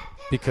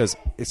it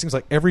seems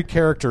like every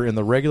character in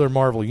the regular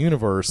Marvel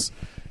Universe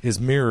is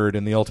mirrored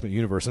in the Ultimate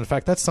Universe. And in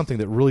fact, that's something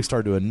that really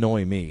started to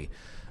annoy me.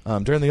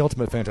 During the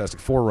Ultimate Fantastic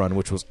Four run,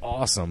 which was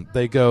awesome,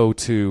 they go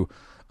to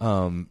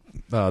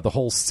the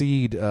whole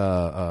Seed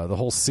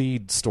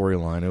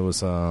storyline. It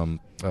was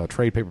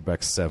trade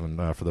paperback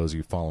 7 for those of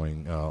you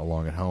following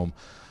along at home.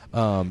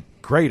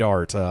 Great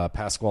art,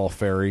 Pasquale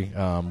Ferry,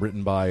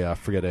 written by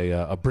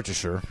a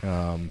Britisher.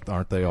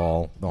 Aren't they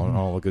all?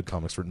 All the good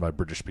comics written by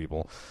British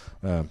people,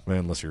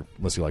 unless you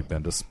like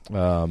Bendis.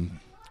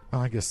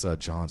 I guess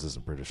Johns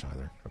isn't British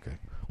either. Okay,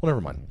 well,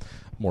 never mind.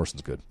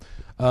 Morrison's good.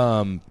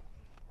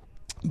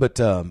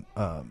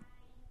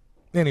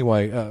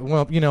 Anyway,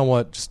 well, you know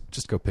what?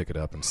 Just go pick it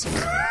up and see.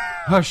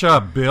 Hush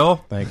up,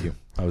 Bill. Thank you.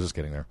 I was just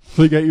getting there.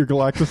 So you got your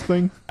Galactus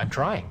thing? I'm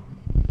trying.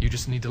 You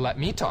just need to let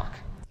me talk.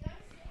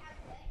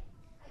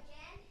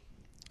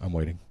 I'm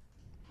waiting.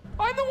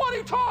 I'm the one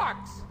who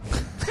talks.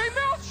 Stay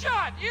mouth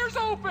shut, ears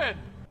open.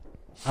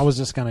 I was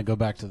just going to go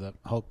back to the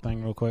Hulk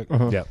thing real quick.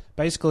 Yeah.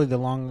 Basically, the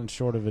long and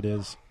short of it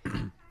is,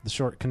 the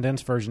short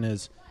condensed version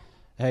is,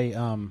 hey,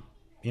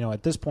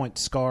 at this point,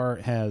 Scar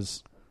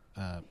has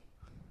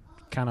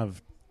kind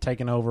of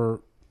taken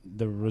over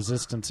the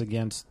resistance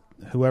against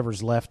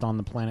whoever's left on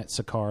the planet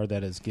Sakaar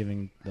that is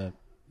giving the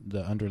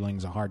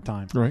underlings a hard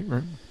time. Right.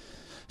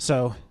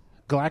 So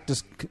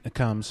Galactus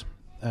comes,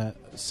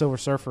 Silver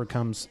Surfer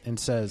comes and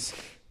says,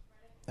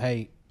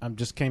 hey, I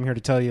just came here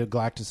to tell you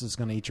Galactus is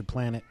going to eat your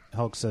planet.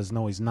 Hulk says,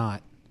 no, he's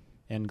not.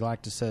 And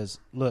Galactus says,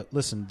 look,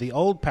 listen, the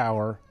old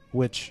power,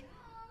 which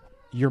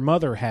your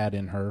mother had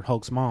in her,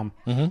 Hulk's mom,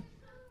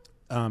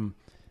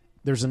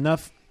 there's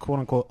enough,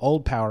 quote-unquote,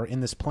 old power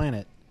in this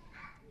planet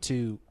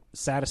to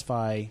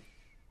satisfy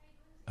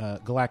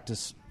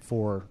Galactus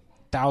for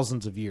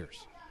thousands of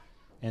years.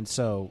 And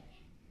so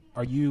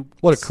are you...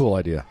 What a cool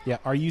idea. Yeah.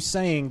 Are you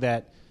saying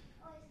that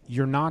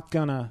you're not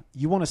going to...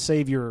 You want to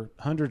save your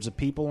hundreds of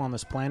people on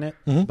this planet,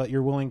 but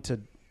you're willing to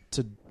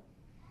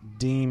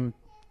deem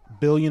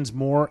billions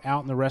more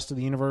out in the rest of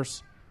the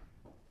universe,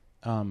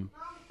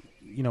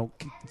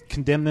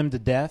 condemn them to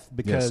death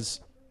because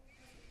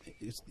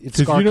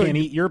it's Scar can't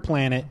eat your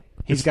planet.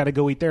 He's got to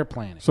go eat their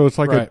planet. So it's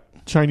like a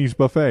Chinese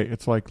buffet.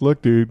 It's like,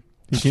 look, dude,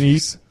 he can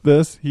eat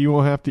this. He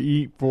won't have to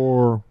eat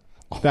for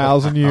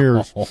 1,000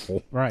 years.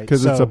 Right.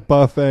 Because it's a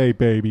buffet,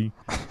 baby.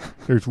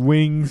 There's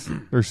wings.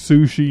 There's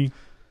sushi.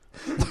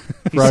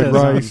 Fried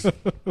rice.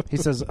 He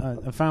says,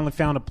 I finally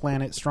found a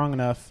planet strong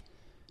enough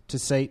to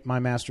sate my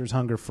master's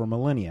hunger for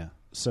millennia.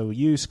 So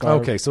you, Scar...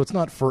 Okay, so it's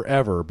not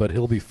forever, but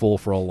he'll be full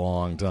for a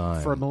long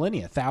time. For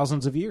millennia,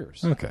 thousands of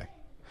years. Okay.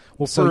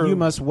 Well, so you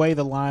must weigh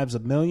the lives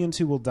of millions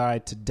who will die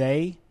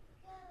today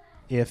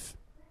if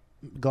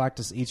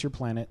Galactus eats your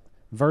planet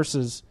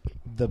versus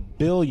the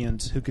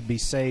billions who could be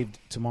saved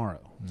tomorrow.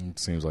 It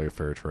seems like a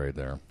fair trade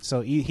there.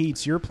 So he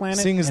eats your planet.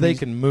 Seeing as they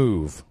can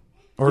move,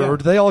 or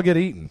do they all get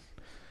eaten?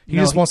 He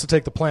just wants to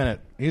take the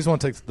planet. He just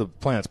wants to take the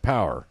planet's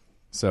power.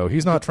 So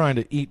he's not trying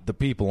to eat the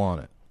people on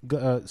it.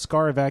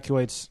 Scar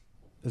evacuates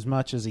as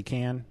much as he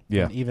can.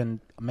 Yeah. And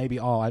even maybe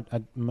all. I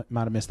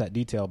might have missed that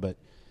detail, but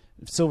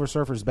Silver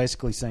Surfer is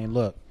basically saying,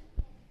 look,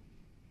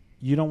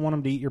 you don't want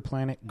him to eat your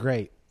planet?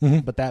 Great.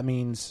 But that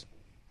means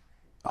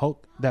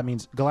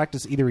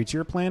Galactus either eats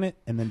your planet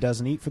and then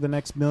doesn't eat for the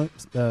next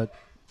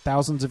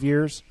thousands of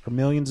years or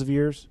millions of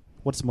years.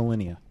 What's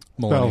millennia?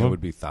 Millennia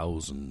would be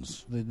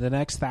thousands. The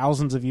next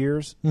thousands of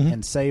years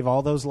and save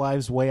all those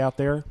lives way out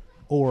there,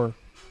 or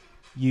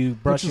you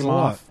brush him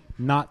off,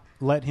 not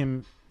let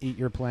him eat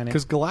your planet.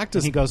 Because Galactus...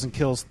 And he goes and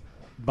kills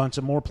a bunch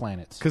of more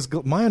planets. Because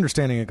my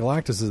understanding of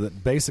Galactus is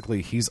that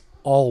basically he's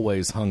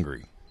always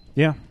hungry.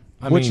 Yeah.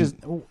 Which is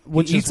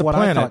what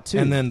I thought too.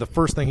 And then the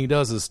first thing he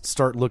does is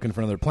start looking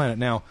for another planet.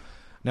 Now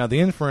the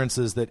inference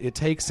is that it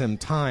takes him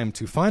time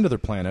to find other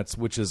planets,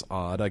 which is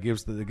odd. I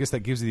guess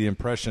that gives you the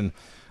impression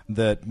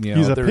that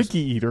he's a picky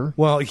eater.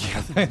 Well,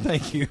 yeah,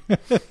 thank you.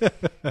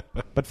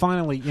 But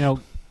finally,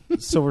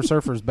 Silver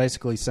Surfer is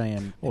basically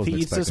saying, if he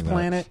eats this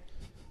planet,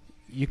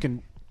 you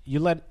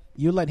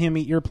let him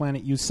eat your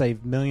planet. You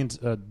save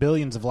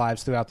billions of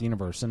lives throughout the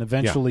universe, and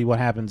eventually, what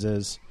happens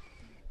is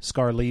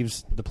Scar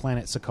leaves the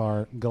planet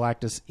Sakaar.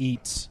 Galactus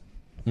eats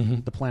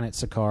the planet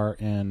Sakaar,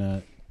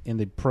 and in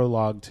the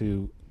prologue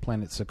to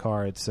Planet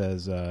Sakaar, it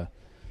says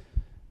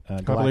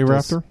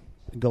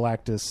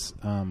Galactus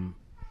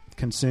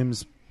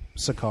consumes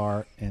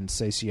Sakaar and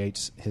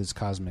satiates his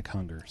cosmic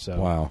hunger.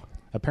 So wow.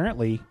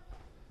 Apparently,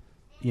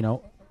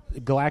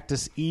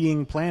 Galactus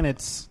eating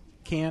planets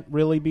can't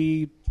really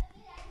be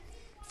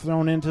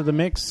thrown into the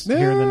mix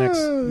here in the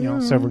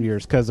next several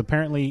years, because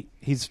apparently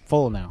he's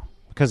full now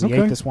because he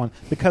ate this one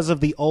because of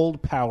the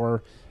old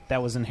power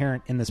that was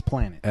inherent in this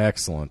planet.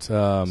 Excellent.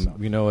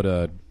 You know what?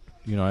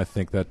 I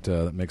think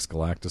that makes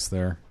Galactus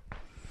there.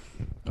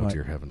 Oh,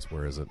 dear heavens,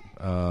 where is it?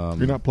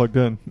 You're not plugged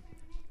in.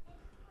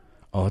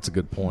 Oh, that's a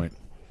good point.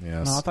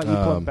 Yes. No, I thought you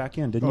plugged back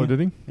in, didn't you? Oh, did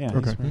he? Yeah.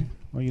 Okay.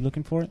 Were you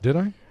looking for it? Did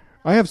I?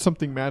 I have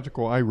something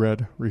magical I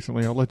read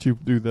recently. I'll let you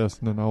do this,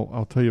 and then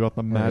I'll tell you about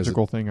the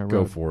magical thing I read.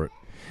 Go for it.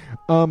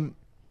 So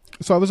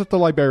I was at the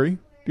library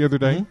the other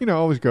day. I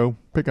always go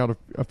pick out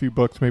a few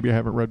books maybe I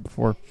haven't read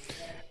before.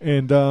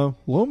 And lo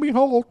and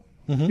behold,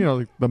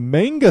 the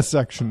manga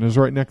section is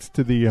right next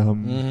to the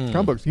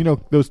comic books.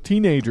 Those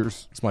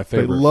teenagers. It's my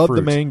favorite. They love fruit.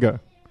 the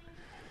manga.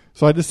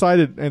 So I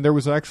decided, and there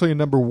was actually a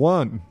number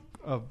 1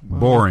 of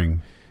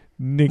boring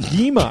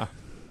Negima.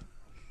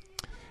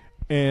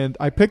 And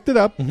I picked it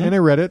up and I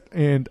read it.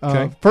 And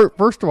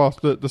first of all,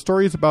 the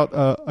story is about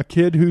a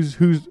kid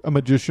who's a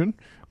magician,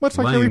 much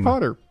like Harry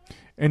Potter,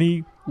 and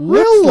he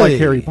looks like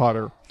Harry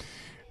Potter.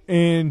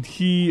 And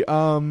he's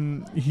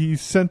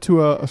sent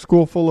to a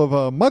school full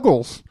of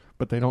Muggles,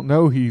 but they don't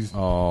know he's.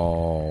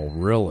 Oh,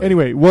 really?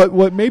 Anyway,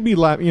 what made me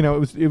laugh?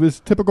 It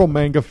was typical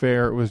manga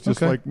fare. It was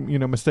just like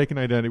mistaken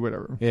identity,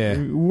 whatever. Yeah,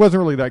 it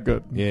wasn't really that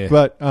good. Yeah,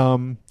 but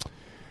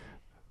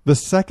the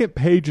second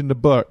page in the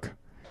book,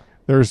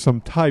 there's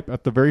some type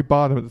at the very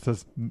bottom that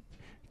says,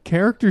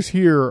 characters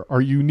here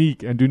are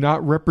unique and do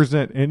not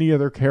represent any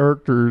other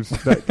characters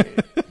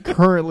that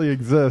currently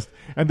exist.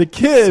 And the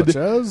kid Such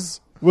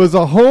as? Was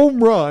a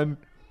home run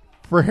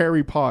for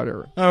Harry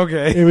Potter.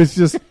 Okay. It was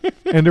just,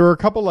 and there were a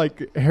couple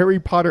like Harry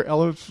Potter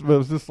elements that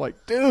was just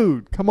like,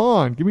 dude, come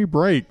on, give me a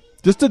break.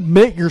 Just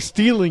admit you're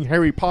stealing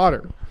Harry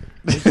Potter.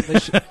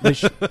 They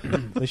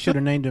should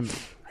have named him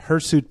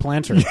Hirsute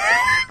Planter.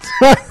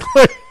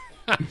 Exactly.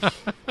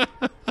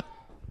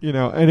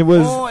 And it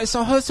was. Oh, it's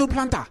a Hirsute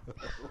Planter.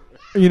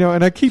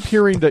 And I keep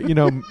hearing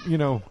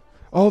that,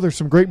 oh, there's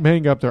some great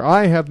manga up there.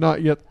 I have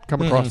not yet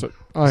come across it.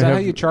 Is that how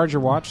you charge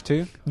your watch,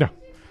 too? No.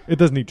 It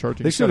doesn't need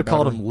charging. They should have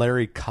called him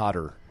Larry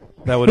Cotter.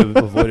 That would have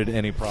avoided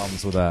any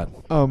problems with that.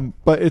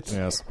 But it's,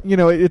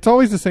 it's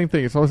always the same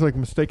thing. It's always like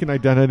mistaken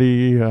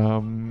identity,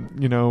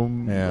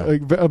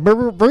 like,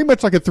 very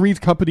much like a Three's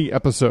Company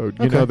episode.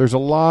 There's a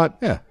lot.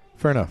 Yeah,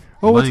 fair enough.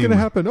 Oh, what's going to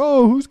happen?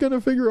 Oh, who's going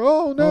to figure?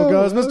 Oh, no. Oh,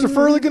 God, is Mr.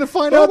 Furley going to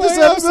find out this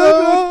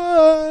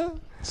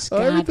episode?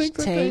 Scotch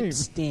tape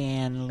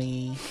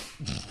Stanley.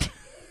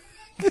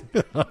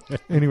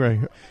 Anyway.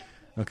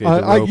 Okay,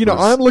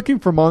 I'm looking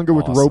for manga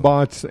with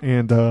robots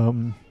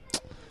and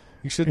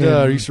you should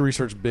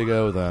research Big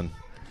O then.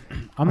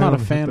 I'm not a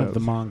fan of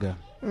the manga.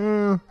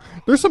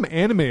 There's some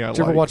anime I like. Did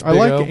you ever watch Big I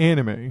like O?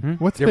 anime.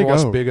 What's you Big ever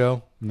O? watch Big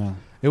O? No.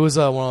 It was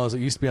one of those. It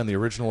used to be on the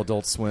original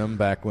Adult Swim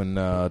back when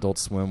Adult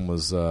Swim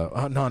was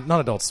not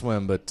Adult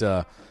Swim, but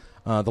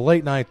the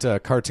late night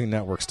Cartoon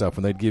Network stuff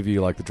when they'd give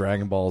you like the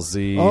Dragon Ball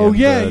Z. Oh and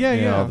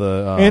yeah.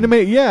 The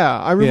anime. Yeah,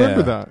 I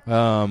remember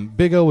that.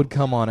 Big O would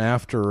come on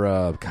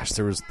after.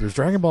 There's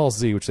Dragon Ball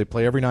Z, which they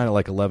play every night at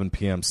like 11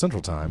 p.m.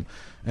 Central Time,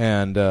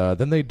 and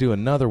then they'd do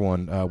another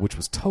one which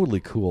was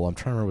totally cool. I'm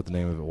trying to remember what the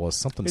name of it was.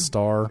 Something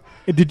Star.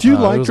 Did you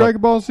like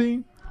Dragon Ball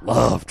Z?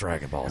 Love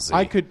Dragon Ball Z.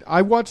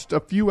 I watched a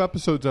few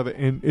episodes of it,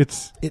 and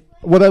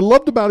what I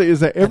loved about it is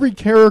that every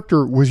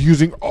character was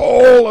using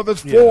all of his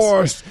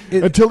force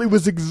until he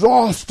was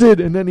exhausted,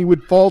 and then he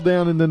would fall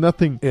down into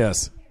nothing.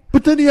 Yes.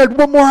 But then he had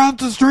 1 more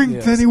ounce of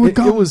strength, and he would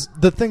go. It was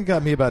the thing that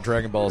got me about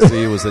Dragon Ball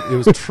Z was that it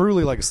was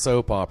truly like a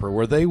soap opera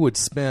where they would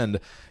spend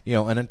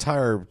an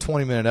entire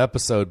 20-minute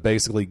episode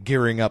basically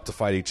gearing up to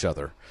fight each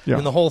other. Yeah.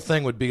 And the whole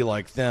thing would be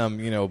like them,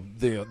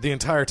 the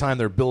entire time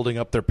they're building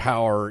up their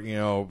power,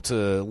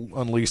 to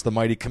unleash the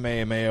mighty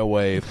Kamehameha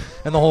wave.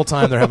 And the whole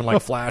time they're having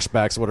like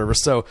flashbacks or whatever.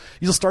 So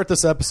you'll start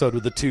this episode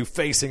with the two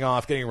facing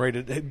off, getting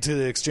ready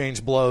to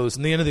exchange blows.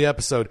 And the end of the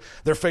episode,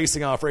 they're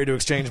facing off, ready to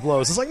exchange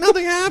blows. It's like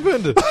nothing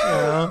happened.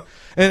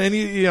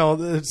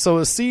 And so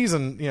a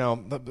season,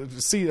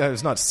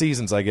 it's not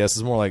seasons, I guess.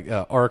 It's more like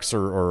arcs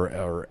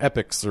or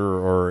epics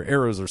or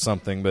eras or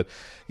something. But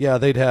yeah,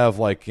 they'd have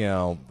like,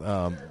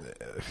 one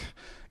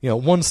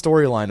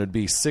storyline would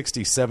be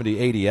 60, 70,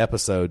 80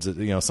 episodes,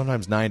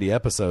 sometimes 90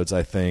 episodes,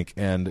 I think.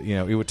 And,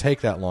 it would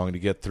take that long to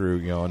get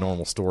through, a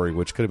normal story,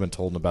 which could have been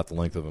told in about the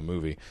length of a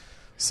movie.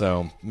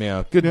 So,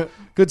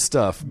 good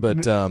stuff.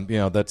 But,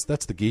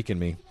 that's the geek in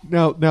me.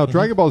 Now,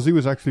 Dragon Ball Z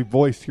was actually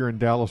voiced here in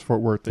Dallas,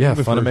 Fort Worth.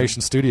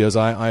 Funimation Studios.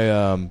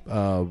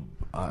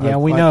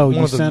 We know. One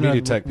you of the sent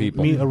MediaTek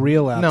people. a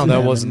reel out No, to that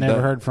them wasn't. and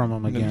never heard from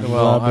them again.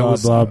 Well,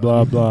 blah,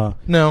 blah, blah.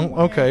 No,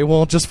 okay.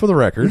 Well, just for the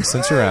record,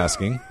 since you're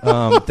asking,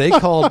 they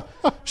called.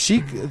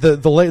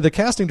 The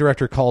casting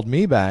director called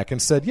me back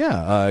and said,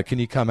 "Yeah, can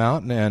you come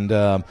out?" And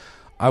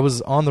I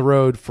was on the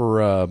road for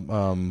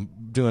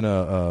doing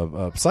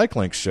a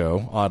Psychlink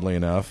show. Oddly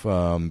enough,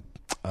 so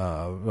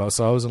I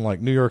was in like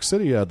New York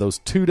City those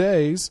 2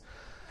 days.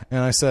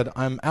 And I said,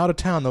 I'm out of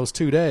town those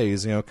 2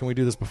 days. You know, can we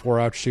do this before or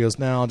after? She goes,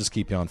 no, I'll just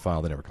keep you on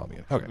file. They never called me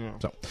in. Okay.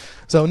 Yeah.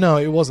 So no,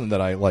 it wasn't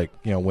that I went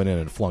in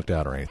and flunked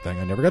out or anything.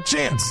 I never got a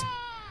chance.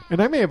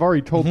 And I may have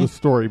already told this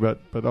story, but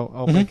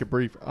I'll make it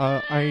brief.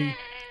 I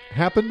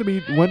happened to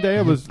meet one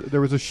day.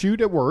 There was a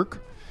shoot at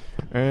work,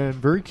 and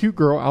very cute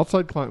girl,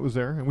 outside client, was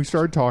there, and we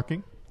started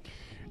talking.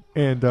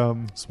 And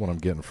that's what I'm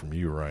getting from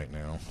you right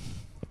now.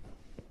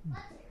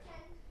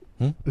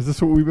 Is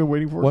this what we've been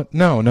waiting for? What?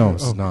 No,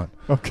 it's not.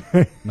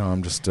 Okay. No,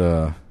 I'm just.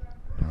 I'm.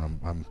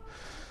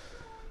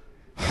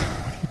 What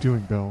are you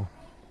doing, Bill?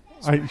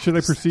 Should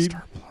I proceed?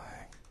 Start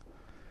playing.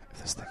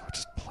 If this thing would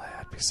just play,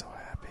 I'd be so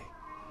happy.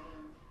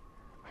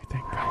 I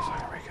think.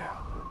 There we go.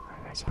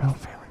 That's what I'm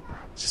feeling, bro.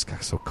 It just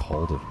got so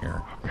cold in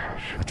here.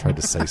 I tried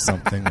to say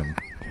something,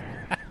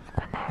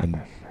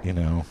 and you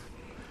know,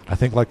 I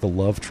think like the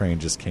love train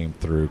just came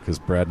through because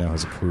Brad now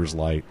has a Coors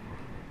Light.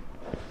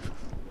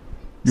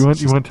 You want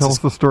to tell us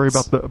the story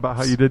about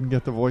how you didn't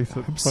get the voice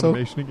at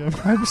Funimation again?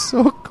 I'm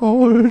so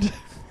cold.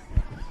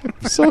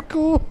 I'm so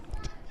cold.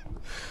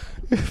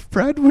 If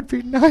Brad would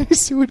be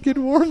nice, it would get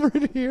warmer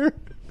in here.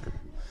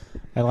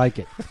 I like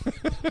it.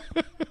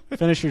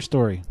 Finish your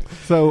story.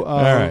 So,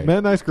 right. met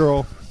a nice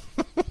girl,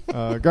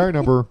 got her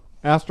number,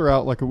 asked her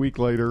out like a week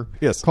later.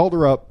 Yes. Called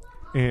her up,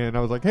 and I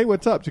was like, hey,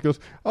 what's up? She goes,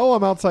 oh,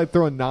 I'm outside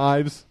throwing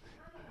knives.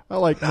 I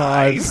like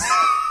knives.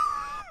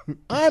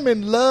 I'm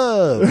in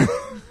love.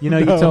 You know,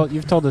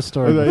 you've told this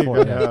story before.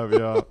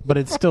 Yeah. But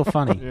it's still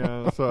funny.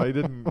 Yeah, so I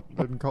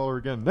didn't call her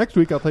again. Next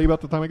week, I'll tell you about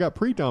the time I got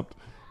pre-dumped.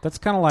 That's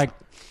kind of like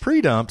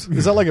pre-dumped.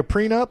 Is that like a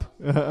prenup?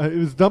 It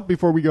was dumped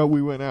before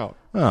we went out.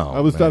 Oh,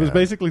 I was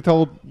basically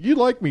told, you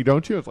like me,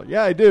 don't you? I was like,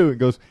 yeah, I do. And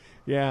goes,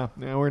 yeah,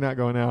 no, we're not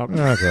going out.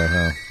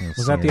 Okay.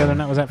 Was that the other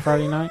night? Was that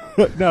Friday night?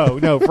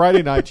 No,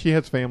 Friday night. She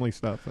has family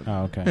stuff.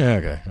 Oh, okay. Yeah,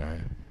 okay. All right.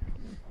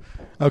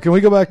 Oh, can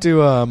we go back to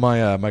my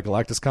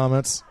Galactus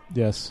comments?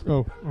 Yes.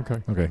 Oh,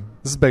 okay. Okay.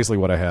 This is basically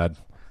what I had.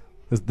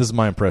 This is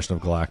my impression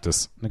of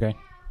Galactus. Okay.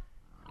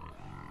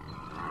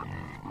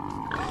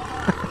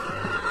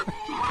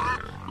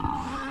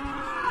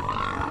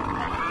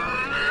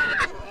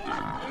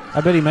 I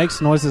bet he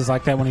makes noises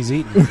like that when he's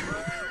eating.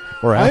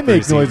 Or I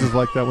make noises eating.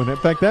 like that when. In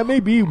fact, that may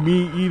be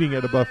me eating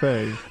at a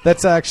buffet.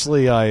 That's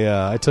actually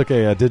I took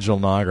a digital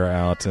Nagra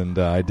out and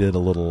I did a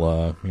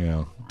little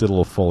did a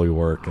little Foley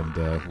work and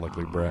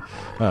luckily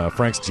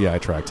Frank's GI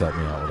tract helped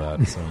me out with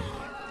that. So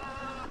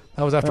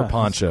that was after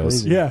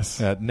Ponchos. Yes.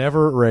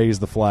 Never raise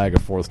the flag a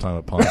fourth time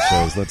at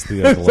Ponchos. That's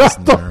the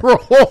lesson there.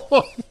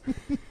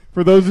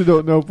 For those who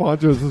don't know,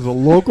 Ponchos is a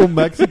local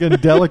Mexican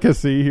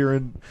delicacy here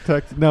in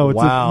Texas. No, it's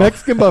a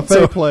Mexican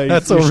buffet place.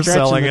 That's You're overselling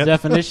stretching it. the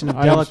definition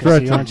of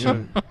delicacy, aren't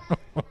you?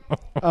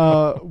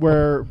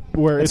 Where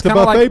it's a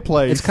buffet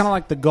place. It's kind of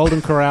like the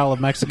Golden Corral of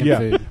Mexican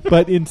food.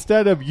 But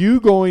instead of you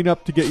going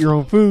up to get your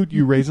own food,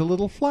 you raise a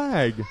little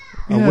flag.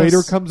 Yes. A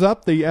waiter comes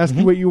up, they ask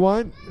you what you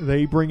want,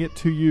 they bring it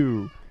to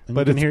you. And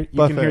but you can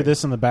buffet. hear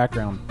this in the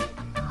background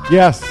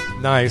Yes.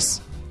 Nice.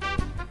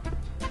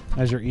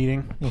 as you're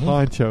eating.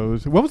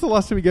 Ponchos. When was the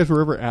last time you guys were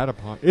ever at a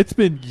Ponchos? It's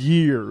been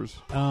years.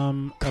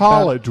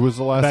 College was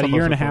the last about time. a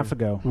year and a half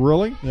ago.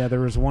 Really? Yeah, there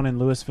was one in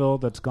Louisville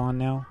that's gone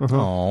now.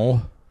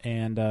 Oh.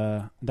 And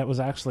that was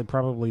actually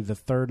probably the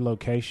third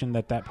location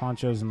that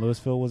Ponchos in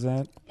Louisville was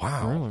at.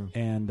 Wow. Really?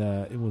 And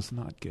it was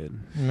not good.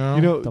 No.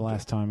 You know, The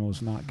last time it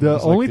was not good.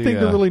 the only thing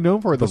they're really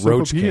known for are the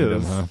Roach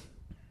Kingdom, sopapillas. huh?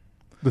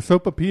 The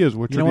sopapillas,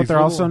 which You know are what these they're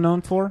little- also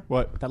known for?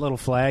 What? That little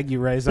flag you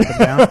raise up and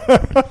down.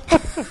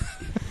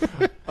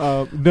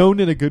 Known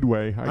in a good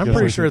way. I'm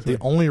pretty sure the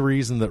only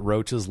reason that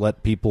Roaches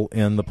let people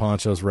in the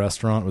Ponchos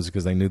restaurant was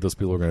because they knew those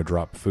people were going to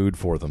drop food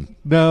for them.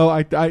 No,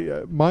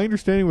 my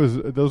understanding was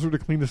those were the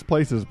cleanest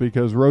places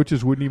because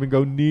roaches wouldn't even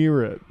go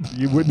near it.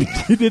 You wouldn't.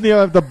 You didn't even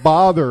have to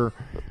bother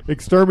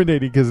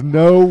exterminating because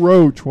no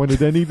roach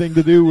wanted anything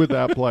to do with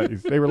that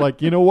place. They were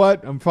like, you know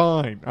what? I'm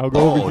fine. I'll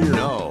go over here. Oh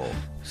no!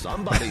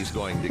 Somebody's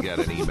going to get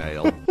an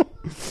email.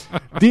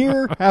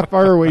 Dear Half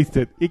Hour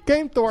Wasted, it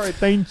came to our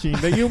attention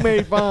that you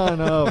made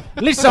fun of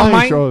Listen,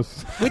 mate,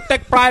 Ponchos. we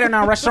take pride in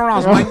our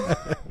restaurants, mate.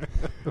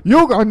 You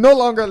are no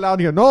longer allowed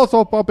here. No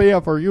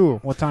sopapilla for you.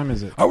 What time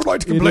is it? I would like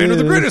to complain with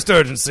the greatest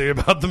urgency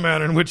about the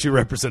manner in which you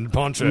represented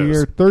Ponchos. We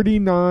are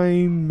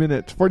 39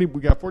 minutes. We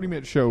got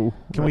 40-minute show.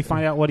 Can we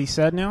find out what he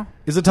said now?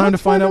 Is it time to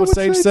find out what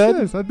Sage said?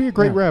 says. That'd be a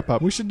great wrap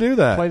up. We should do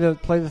that.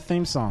 Play the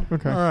theme song.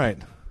 Okay. All right.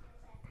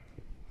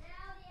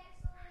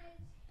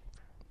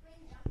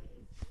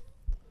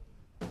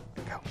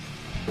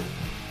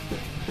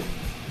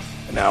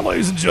 Now,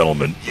 ladies and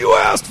gentlemen, you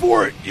asked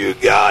for it. You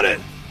got it.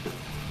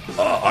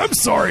 I'm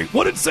sorry.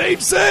 What did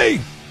Sage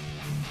say?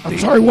 I'm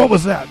sorry. What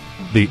was that?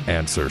 The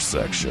answer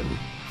section.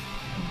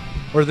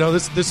 Or no,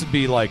 this would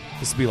be like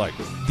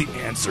the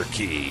answer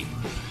key,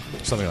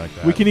 something like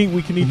that. We can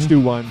each do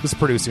one. This is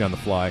producing on the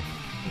fly.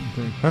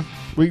 Okay. Huh?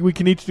 We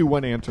can each do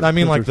one answer. I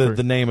mean, like There's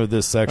the name of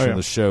this section Oh, yeah. of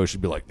the show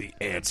should be like the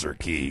answer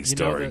key,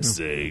 starring the-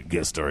 Sage,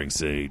 guest starring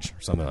Sage,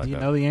 or something like Do you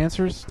that. know the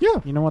answers? Yeah.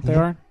 You know what they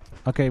are?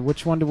 Okay,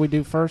 which one did we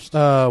do first?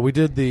 We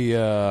did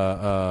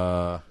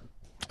the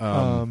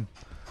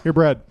Here,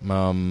 Brad.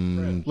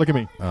 Look at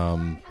me.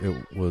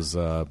 It was.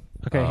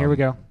 Okay, here we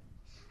go.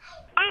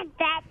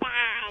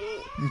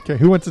 Okay,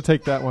 who wants to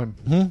take that one?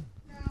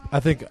 I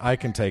think I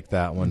can take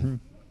that one.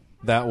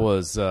 That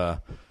was.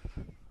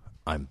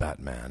 I'm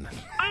Batman.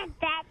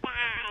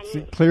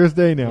 See, clear as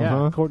day now,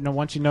 Yeah, huh? no,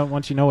 once you know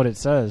what it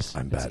says,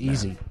 I'm it's Batman.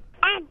 easy.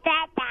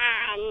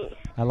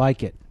 I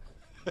like it.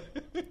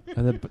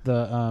 And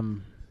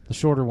the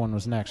shorter one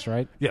was next,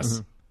 right?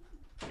 Yes.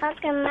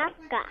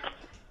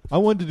 I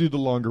wanted to do the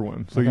longer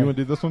one, so Okay. you want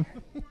to do this one?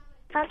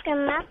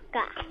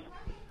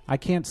 I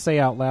can't say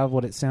out loud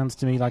what it sounds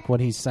to me like what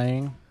he's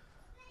saying.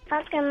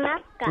 Well,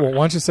 why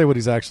don't you say what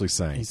he's actually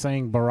saying? He's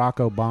saying Barack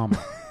Obama.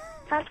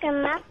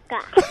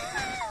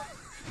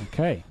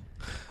 Okay.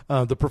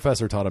 The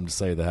professor taught him to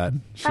say that.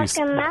 She's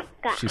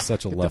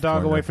such a Get left the dog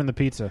learner. away from the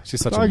pizza. She's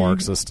such Doggy. a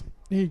Marxist.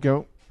 There you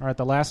go. All right,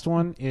 the last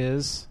one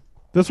is...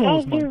 This one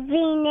was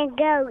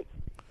mine.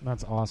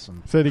 That's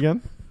awesome. Say it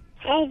again.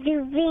 I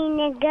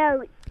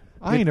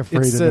ain't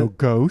afraid of no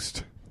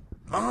ghost.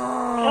 That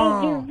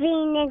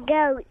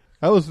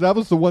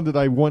was the one that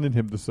I wanted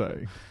him to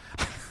say.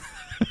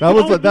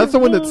 That's the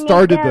one that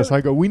started this.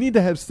 I go, we need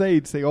to have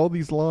Sage say all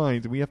these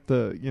lines, and we have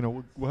to,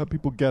 we'll have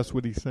people guess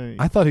what he's saying.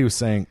 I thought he was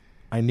saying,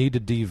 I need to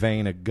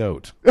devein a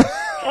goat. He did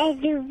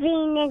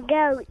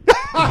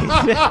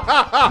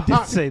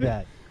say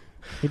that.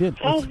 He did.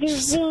 I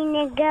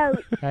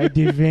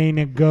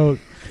devein a goat.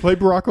 Play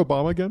Barack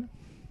Obama again.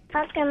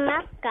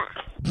 Bakamaka.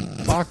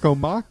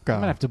 Bakamaka. I'm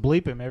going to have to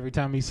bleep him every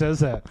time he says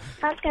that.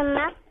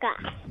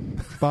 Bakamaka.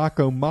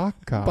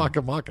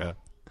 Bakamaka.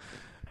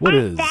 What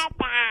is?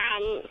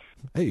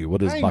 Hey,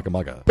 what is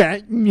Bakamaka?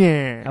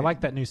 Batman. I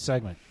like that new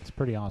segment. It's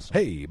pretty awesome.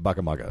 Hey,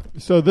 Bakamaka.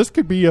 So this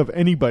could be of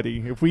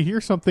anybody. If we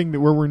hear something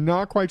where we're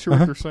not quite sure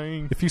what they're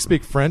saying. If you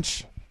speak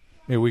French,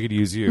 maybe we could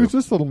use you. Who's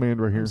this little man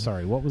right here? I'm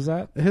sorry, what was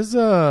that? His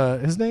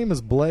name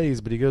is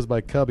Blaze, but he goes by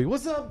Cubby.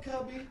 What's up,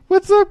 Cubby?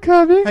 What's up,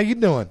 Cubby? How you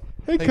doing?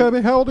 Hey, Cubby,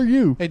 how old are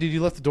you? Hey, dude,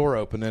 you left the door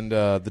open and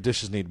the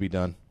dishes need to be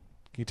done.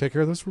 Can you take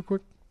care of this real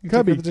quick? Can you take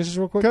Cubby, care of the dishes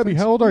real quick, Cubby, please?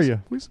 how old are Please?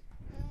 you? Please.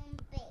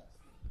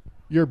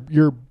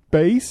 Your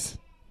base?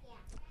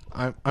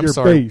 I'm Your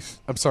sorry. base.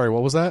 I'm sorry.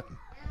 What was that?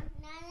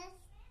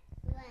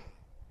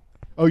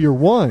 Oh, you're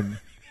one.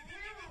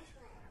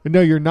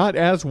 No, you're not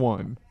as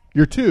one.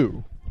 You're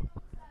two.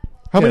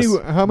 How Yes.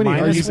 many? How many?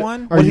 Minus are you,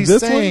 one? Are What you he's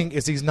this saying one?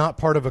 is he's not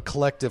part of a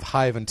collective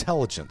hive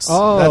intelligence.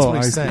 Oh, That's what I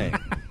he's see. saying.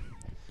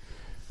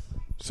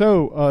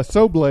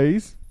 So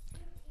Blaze,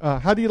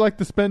 how do you like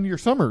to spend your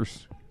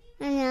summers?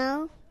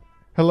 Hello.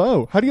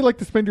 How do you like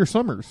to spend your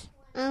summers?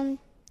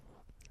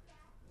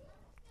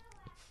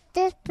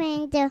 Just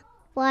playing the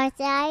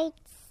websites.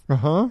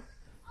 Now,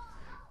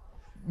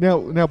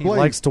 He Blaze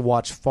likes to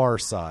watch Far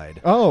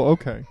Side. Oh,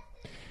 okay.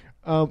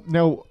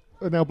 Now,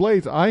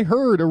 Blaze, I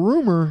heard a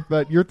rumor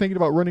that you're thinking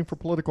about running for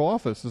political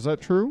office. Is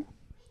that true?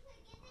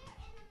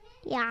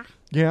 Yeah.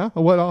 Yeah.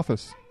 What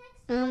office?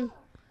 Yeah,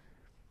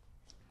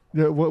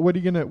 what are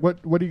you gonna what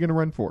are you gonna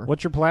run for?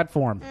 What's your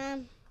platform?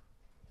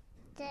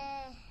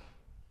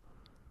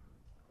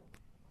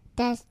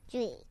 The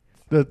street.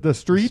 The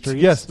streets?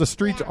 streets? Yes, the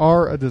streets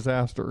are a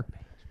disaster.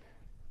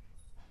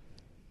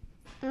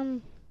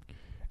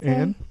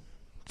 And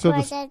so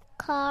the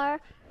car,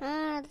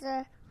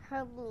 the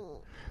Herbie.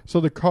 So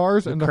the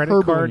cars and the credit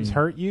Herbaline. cards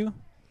hurt you?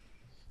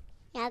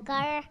 Yeah,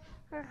 car,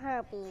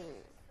 Herbie.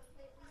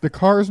 The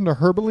cars and the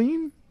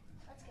Herbaline?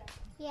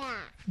 Yeah.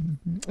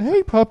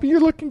 Hey, puppy, you're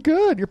looking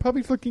good. Your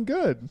puppy's looking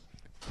good.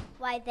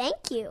 Why,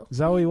 thank you.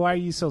 Zoe, why are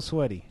you so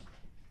sweaty?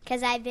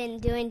 Because I've been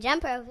doing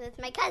jump rope with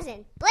my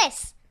cousin,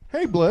 Bliss.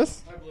 Hey,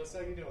 Bliss. Hi, Bliss. How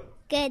you doing?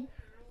 Good.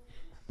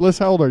 Bliss,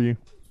 how old are you?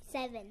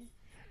 7.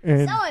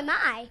 And So am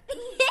I.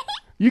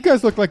 you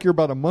guys look like you're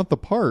about a month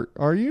apart.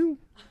 Are you?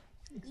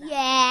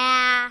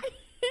 Yeah.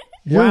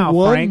 You're Wow,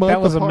 1 Frank, month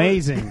that was apart?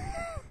 amazing.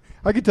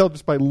 I could tell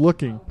just by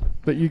looking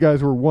that you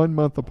guys were 1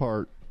 month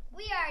apart.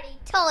 We already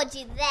told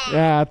you that.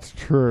 That's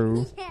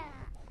true. Yeah.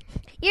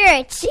 You're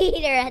a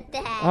cheater at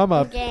that. I'm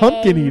a game.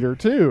 pumpkin eater,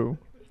 too.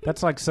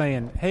 That's like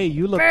saying, hey,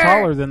 you look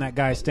taller than that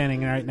guy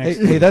standing right next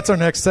to Hey, you. that's our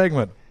next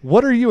segment.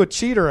 What are you a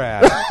cheater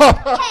at?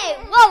 Hey,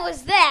 what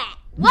was that?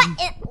 What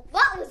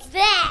was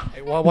that?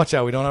 Hey, well, watch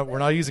out. We're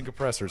not using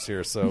compressors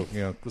here, so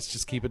let's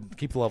just keep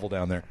the level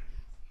down there.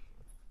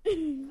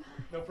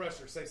 No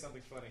pressure. Say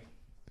something funny.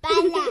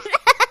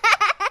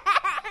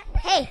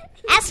 Hey,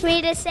 ask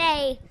me to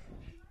say.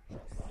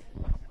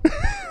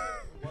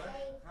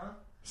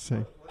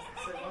 Say.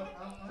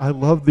 I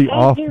love the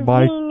off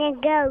mic.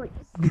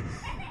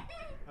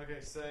 Okay,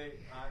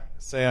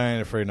 say I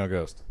ain't afraid no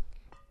ghost.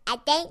 I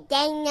think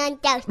they know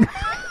those.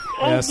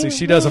 Yeah, see,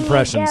 she does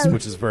impressions,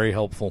 which is very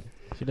helpful.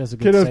 She does a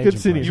good Kiddos, Sage good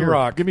seeing you. impression. You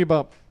rock. Give me a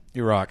bump.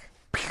 You rock.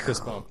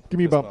 Fist bump. Give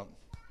me a Fist bump.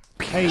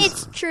 Hey,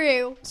 It's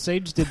true.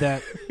 Sage did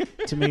that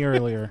to me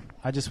earlier.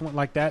 I just went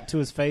like that to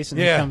his face, and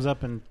Yeah. he comes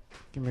up and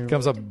give me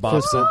Comes up and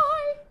bops it.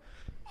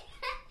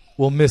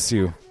 We'll miss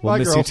you. We'll Bye,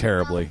 miss you girls.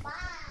 terribly.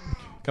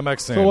 Come back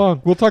soon. So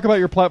long. We'll talk about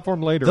your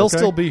platform later. They'll okay?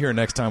 still be here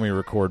next time we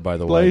record, by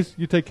the Blaze, way.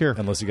 you take care.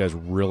 Unless you guys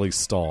really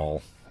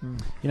stall.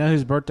 You know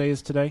whose birthday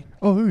is today?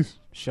 Oh, whose?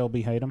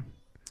 Shelby Hatem.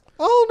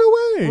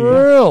 Oh, no way.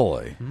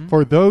 Really?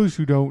 For those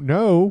who don't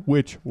know,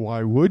 which,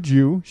 why would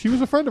you? She was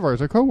a friend of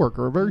ours, a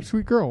coworker, a very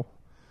sweet girl.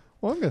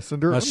 Well, I'm going to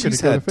send her. She's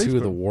had two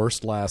of the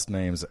worst last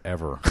names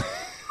ever.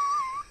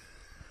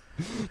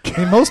 I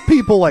mean, most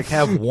people like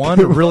have one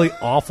really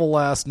awful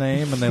last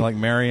name and they like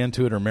marry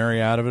into it or marry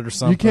out of it or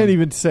something. You can't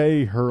even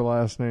say her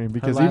last name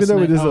because even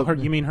though it is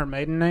you mean her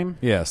maiden name?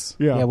 Yes.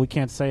 Yeah, we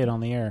can't say it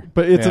on the air.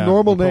 But it's a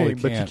normal name,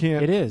 but you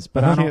can't. It is,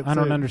 but I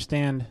don't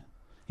understand.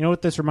 You know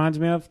what this reminds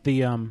me of?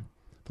 The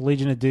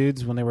Legion of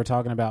Dudes when they were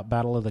talking about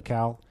Battle of the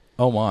Cow.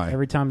 Oh my!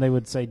 Every time they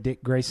would say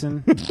Dick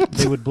Grayson,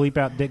 they would bleep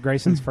out Dick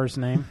Grayson's first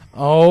name.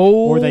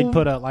 Oh, or they'd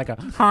put a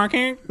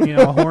honking,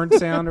 a horn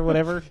sound or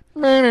whatever.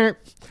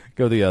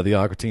 Go the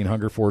Aqua Teen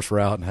Hunger Force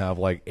route and have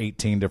like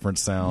 18 different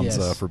sounds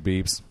for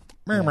beeps.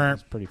 Yeah,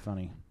 it's pretty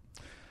funny.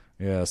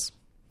 Yes,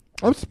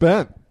 I'm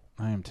spent.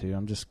 I am too.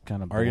 I'm just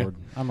kind of Are bored.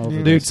 you? I'm over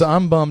Dude, this. so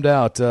I'm bummed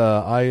out.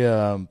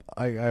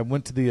 I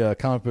went to the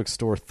comic book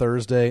store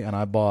Thursday and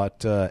I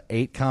bought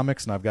 8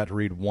 comics and I've got to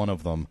read one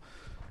of them.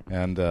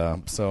 And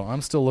so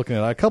I'm still looking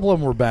at it. A couple of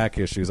them were back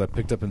issues. I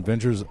picked up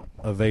Avengers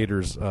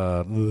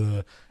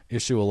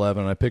issue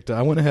 11.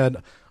 I went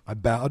ahead, I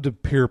bowed to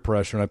peer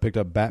pressure, and I picked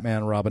up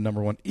Batman Robin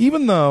 #1,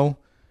 even though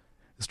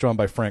it's drawn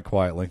by Frank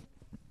Quitely.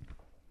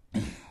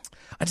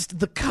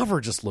 The cover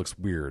just looks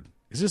weird.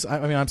 It's just,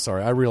 I'm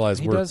sorry. I realize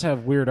he does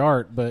have weird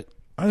art, but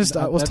that's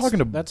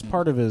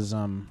part of his.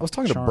 I was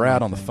talking to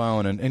Brad on the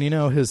phone, and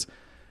his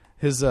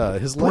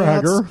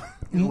Bragger,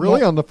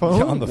 really on the phone?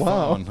 Yeah, on the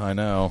wow. phone. I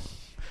know.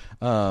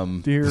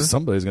 Dear,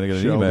 somebody's going to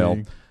get an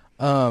email.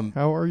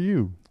 How are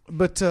you?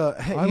 But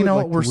hey, you know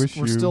what?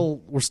 We're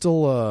still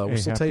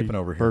taping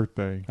over here.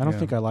 Birthday. I don't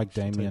think I like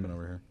Damien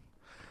over here.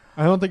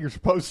 I don't think you're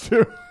supposed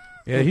to.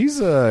 Yeah, he's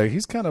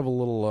kind of a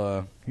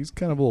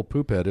little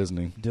poop head, isn't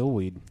he?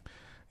 Dillweed.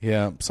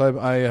 Yeah. So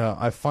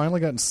I finally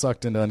gotten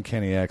sucked into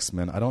Uncanny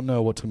X-Men. I don't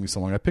know what took me so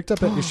long. I picked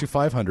up at issue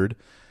 500,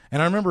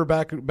 and I remember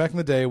back in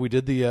the day we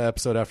did the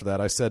episode after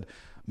that. I said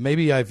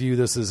maybe I view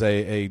this as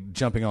a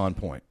jumping on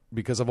point.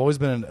 Because I've always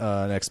been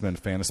an X-Men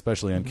fan,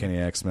 especially Uncanny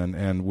X-Men,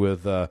 and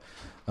with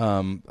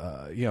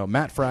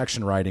Matt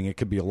Fraction writing, it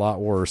could be a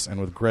lot worse.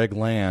 And with Greg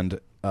Land,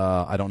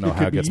 I don't know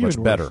how it gets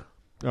much better.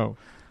 Oh,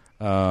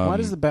 why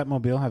does the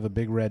Batmobile have a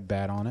big red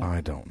bat on it? I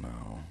don't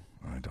know.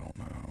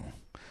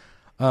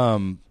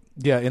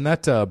 Yeah, in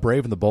that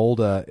Brave and the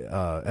Bold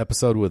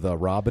episode with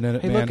Robin in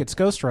it, hey, man. Look, it's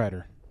Ghost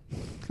Rider.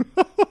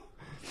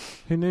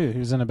 Who knew he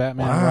was in a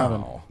Batman and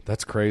Robin?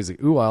 That's crazy.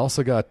 Ooh, I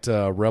also got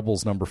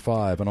Rebels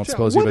 #5. I don't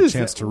suppose you have a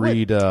chance to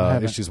read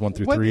issues 1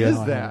 through 3 yet.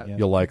 What is that?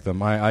 You'll like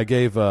them. I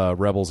gave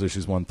Rebels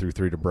issues 1 through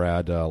 3 to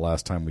Brad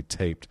last time we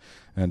taped,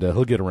 and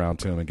he'll get around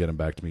to them and get them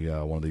back to me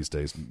one of these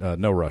days.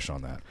 No rush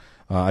on that.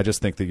 I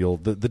just think that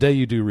the day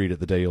you do read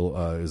it,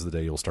 is the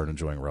day you'll start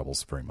enjoying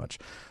Rebels very much.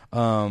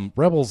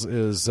 Rebels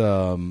is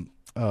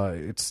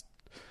it's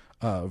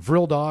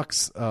Vril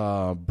Doc's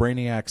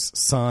Brainiac's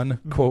son,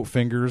 quote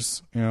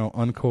fingers,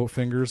 unquote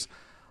fingers,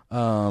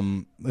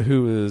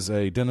 who is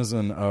a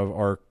denizen of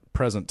our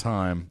present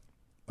time.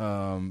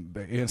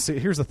 And see,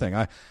 here's the thing.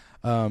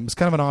 It's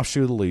kind of an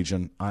offshoot of the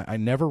Legion. I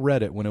never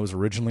read it when it was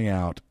originally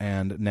out,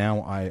 and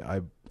now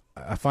I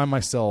find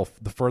myself,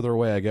 the further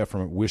away I get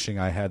from it, wishing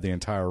I had the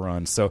entire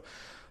run. So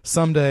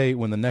someday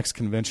when the next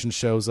convention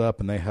shows up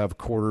and they have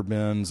quarter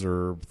bins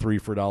or 3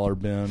 for $1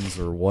 bins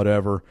or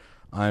whatever,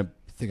 I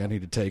think I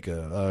need to take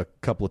a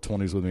couple of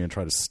 20s with me and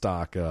try to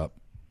stock up.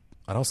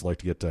 I'd also like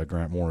to get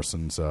Grant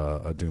Morrison's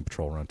Doom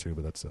Patrol run too,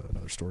 but that's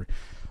another story.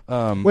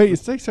 Wait,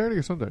 is today Saturday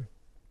or Sunday?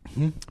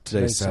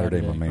 Today's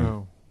Saturday, my man.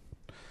 Oh.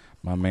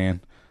 My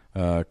man.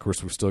 Of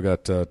course, we've still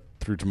got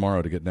through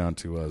tomorrow to get down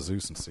to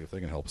Zeus and see if they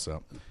can help us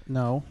out.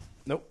 No.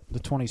 Nope. The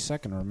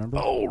 22nd, remember?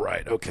 Oh,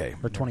 right. Okay.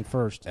 Or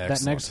 21st. Excellent.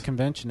 That next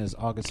convention is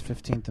August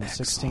 15th and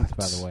 16th,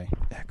 by the way.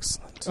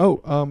 Excellent.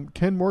 Oh,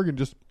 Ken Morgan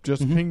just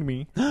pinged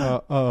me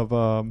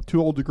of Too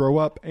Old to Grow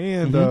Up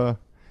and a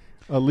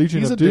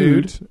Legion He's of a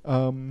dude.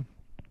 Dudes.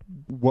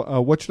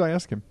 What should I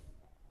ask him?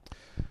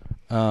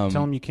 Tell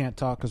him you can't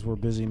talk because we're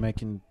busy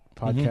making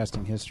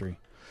podcasting history.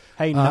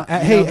 Hey,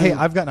 hey!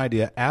 I've got an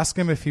idea. Ask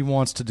him if he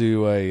wants to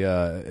do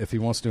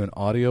an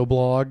audio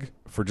blog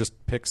for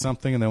just pick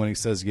something, and then when he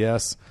says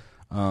yes,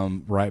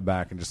 write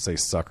back and just say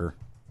sucker,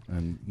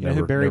 and you know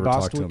who Barry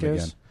Bostwick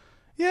is? Again.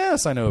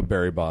 Yes, I know who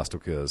Barry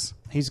Bostwick is.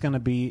 He's going to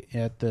be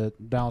at the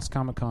Dallas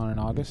Comic Con in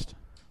August.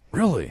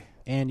 Really?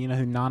 And you know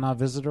who Nana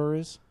Visitor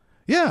is?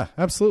 Yeah,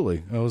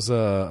 absolutely. It was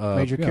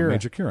Major Kira.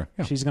 Major Kira.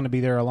 Yeah. She's going to be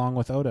there along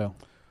with Odo.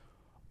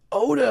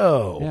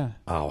 Odo. Yeah.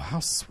 Oh, how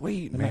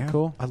sweet, Isn't man! that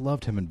cool? I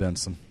loved him and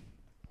Benson.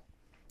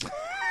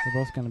 They're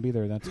both going to be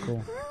there. That's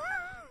cool.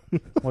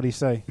 What do you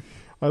say?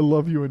 I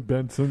love you and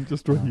Benson.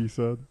 Just what he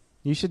said.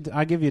 You should.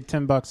 I give you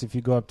 $10 if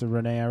you go up to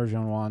Renee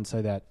Auberjonois and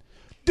say that.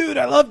 Dude,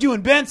 I loved you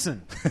and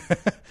Benson.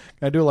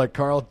 I do it like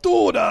Carl.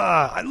 Dude,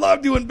 I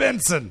loved you and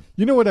Benson.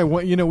 You know what I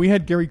want? You know, we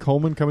had Gary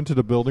Coleman come into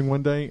the building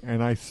one day,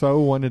 and I so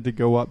wanted to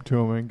go up to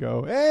him and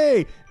go,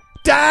 "Hey,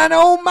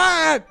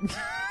 Dynamite!"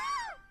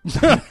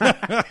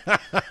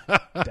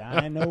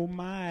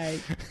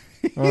 Dynamite.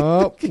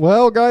 Well,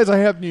 Well, guys, I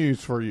have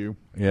news for you.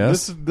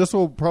 Yes? This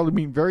will probably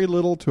mean very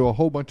little to a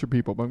whole bunch of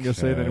people, but I'm going to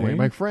say it anyway. Okay.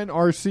 My friend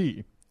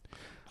RC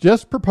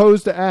just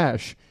proposed to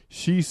Ash.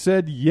 She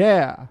said,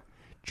 yeah.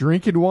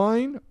 Drinking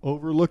wine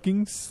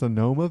overlooking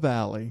Sonoma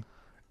Valley.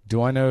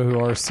 Do I know who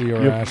RC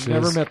or Ash is?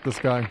 I've never met this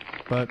guy,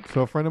 but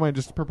so a friend of mine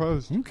just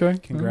proposed. Okay,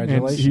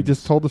 congratulations. And he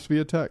just told us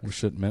via text.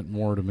 Wish it meant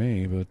more to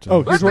me, but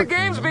Let the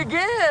games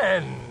begin.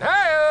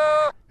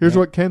 Hey-o. Here's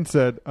what Ken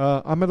said.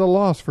 I'm at a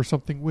loss for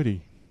something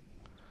witty.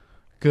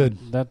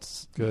 Good.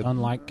 That's good.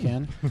 Unlike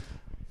Ken.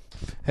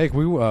 Hey,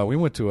 we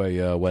went to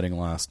a wedding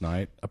last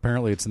night.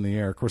 Apparently, it's in the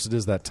air. Of course, it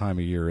is that time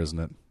of year, isn't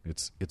it?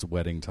 It's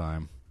wedding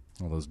time.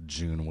 All those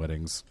June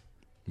weddings,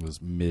 those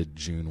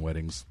mid-June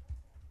weddings,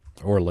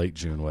 or late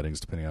June weddings,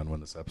 depending on when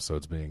this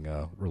episode's being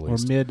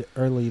released. Or mid,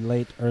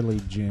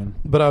 early June.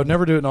 But I would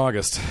never do it in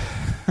August.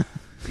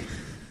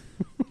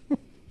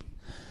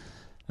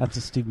 That's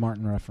a Steve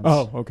Martin reference.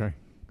 Oh, okay.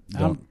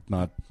 Not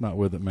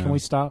with it, man. Can we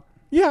stop?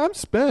 Yeah, I'm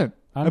spent.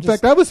 In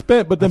fact, I was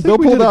spent, but then Bill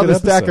we pulled did a out good a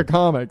stack episode. of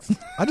comics.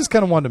 I just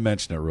kind of wanted to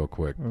mention it real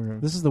quick. Okay.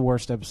 This is the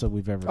worst episode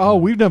we've ever Oh,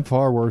 done. we've done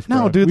far worse.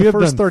 No, Brad. dude, We the have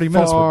first done 30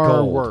 minutes were far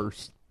gold.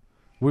 worse.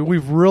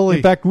 We've really,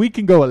 in fact, we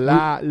can go a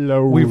lot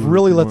lower. We've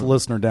really let the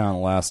listener down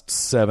the last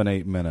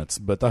 7-8 minutes,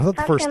 but I thought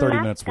the first 30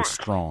 minutes was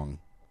strong.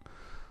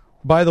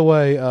 By the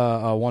way,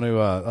 I want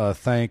to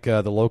thank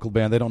the local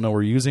band. They don't know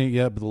we're using it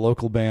yet, but the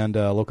local band,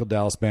 local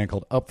Dallas band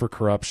called Up for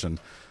Corruption.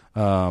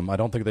 I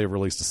don't think they've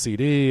released a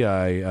CD.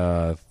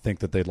 I think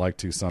that they'd like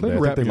to someday. I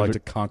think they'd like to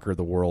conquer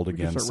the world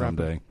again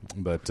someday.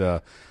 But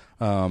a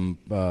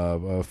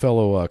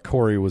fellow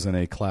Corey was in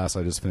a class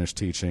I just finished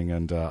teaching,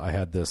 and I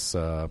had this,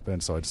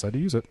 and so I decided to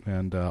use it.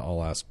 And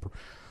I'll ask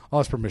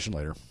permission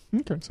later.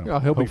 Okay, so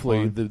yeah, he'll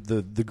hopefully be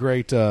fine.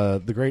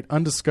 the great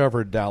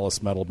undiscovered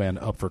Dallas metal band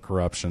Up for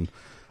Corruption,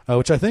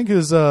 which I think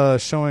is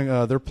showing.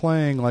 They're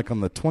playing like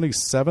on the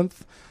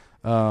 27th.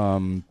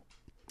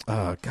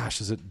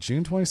 Gosh, is it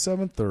June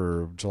 27th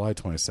or July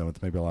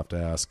 27th? Maybe I'll have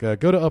to ask. Go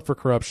to Up for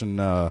Corruption.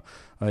 You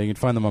can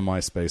find them on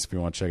MySpace if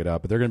you want to check it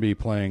out. But they're going to be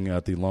playing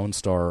at the Lone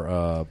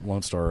Star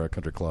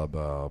Country Club,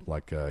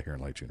 here in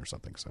late June or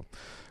something. So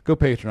go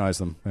patronize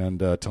them and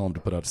tell them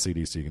to put out a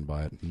CD so you can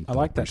buy it. I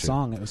like that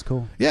song. It was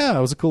cool. Yeah,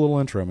 it was a cool little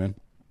intro, man.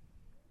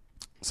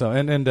 So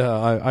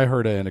I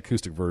heard an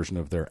acoustic version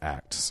of their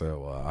act.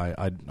 So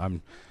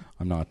I'm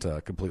not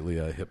completely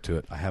hip to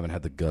it. I haven't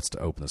had the guts to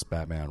open this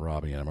Batman and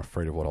Robin yet. I'm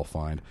afraid of what I'll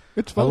find.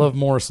 It's fun. I love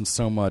Morrison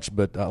so much,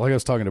 but like I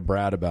was talking to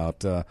Brad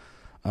about, we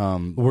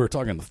were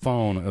talking on the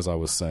phone as I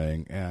was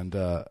saying, and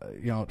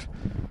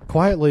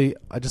quietly,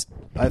 I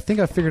think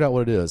I figured out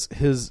what it is.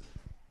 His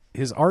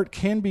art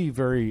can be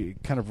very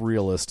kind of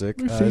realistic.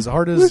 His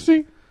art is.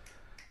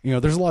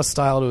 There's a lot of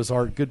style to his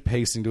art, good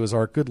pacing to his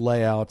art, good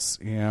layouts.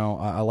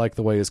 I like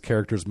the way his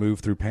characters move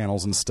through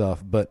panels and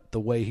stuff, but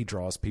the way he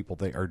draws people,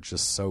 they are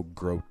just so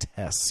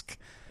grotesque.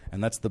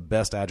 And that's the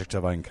best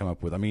adjective I can come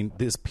up with. I mean,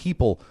 these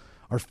people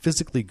are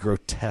physically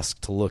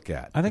grotesque to look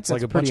at. I think it's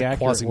that's like a bunch pretty of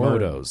accurate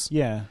word. Quasimodos.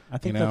 Yeah, I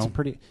think that's a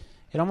pretty.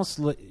 It almost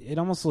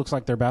looks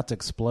like they're about to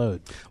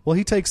explode. Well,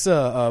 he takes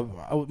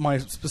my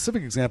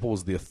specific example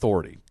was The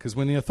Authority, because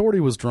when The Authority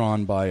was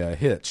drawn by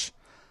Hitch.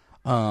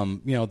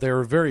 They're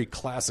a very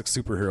classic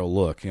superhero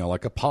look.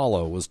 Like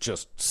Apollo was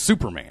just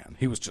Superman.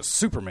 He was just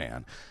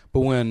Superman. But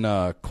when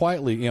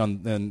Quietly,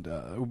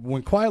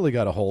 when Quietly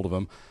got a hold of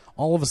him,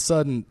 all of a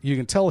sudden you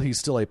can tell he's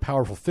still a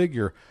powerful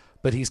figure,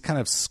 but he's kind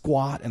of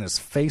squat and his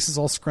face is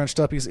all scrunched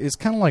up. It's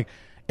kind of like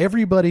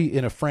everybody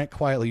in a Frank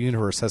Quietly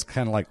universe has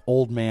kind of like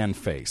old man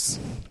face.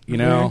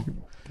 Can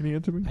you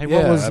answer me? Hey,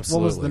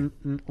 absolutely.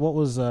 what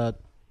was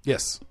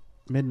yes,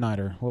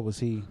 Midnighter? What was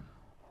he?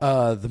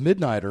 The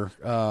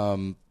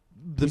Midnighter.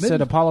 You said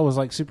Apollo was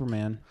like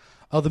Superman.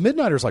 Oh, the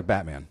Midnighter's like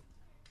Batman.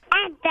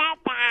 I'm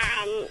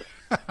Batman.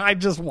 I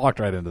just walked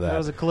right into that. That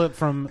was a clip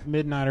from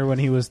Midnighter when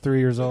he was 3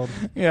 years old.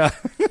 Yeah.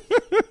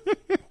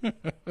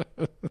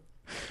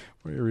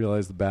 Where you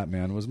realize the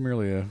Batman was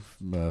merely a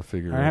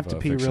figure. I have to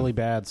of pee fiction. really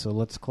bad, so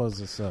let's close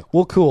this up.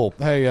 Well, cool.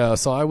 Hey,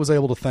 so I was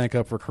able to thank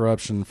Up for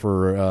Corruption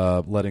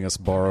for letting us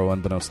borrow,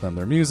 unbeknownst to them,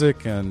 their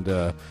music, and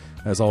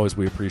as always,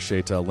 we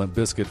appreciate Limp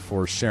Bizkit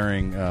for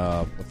sharing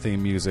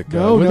theme music.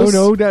 No.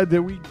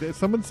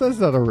 Someone says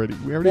that already.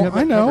 We already have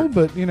that I know,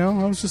 covered. but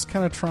I was just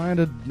kind of trying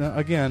to.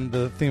 Again,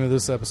 the theme of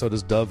this episode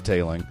is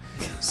dovetailing,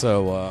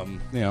 so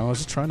I was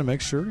just trying to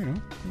make sure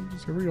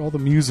all the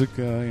music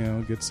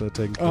gets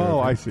taken care of.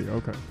 Oh, I see.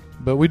 Okay.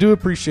 But we do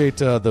appreciate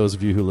those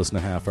of you who listen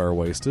to Half Hour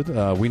Wasted.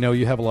 We know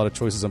you have a lot of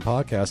choices in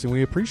podcasting.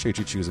 We appreciate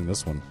you choosing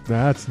this one.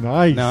 That's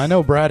nice. Now, I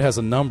know Brad has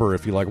a number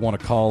if you want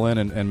to call in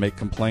and make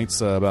complaints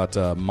about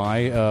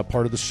my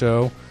part of the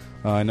show.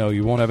 I know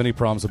you won't have any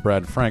problems with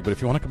Brad and Frank, but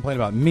if you want to complain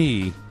about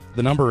me,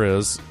 the number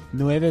is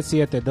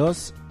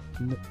 972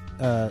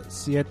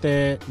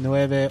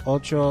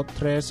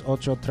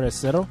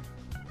 798-3830.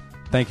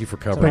 Thank you for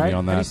covering me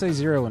on that. How do you say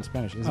zero in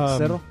Spanish? Is it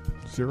cero?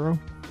 Zero?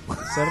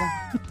 Cero?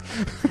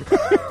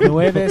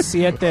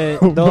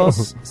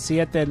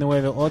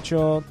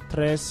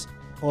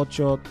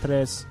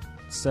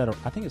 972-798-3830.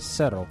 I think it's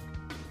cero.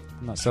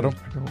 I'm not Cero?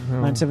 sure.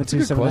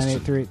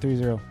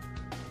 972-798-3830.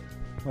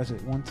 What's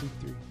it? 1, 2,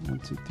 3. 1,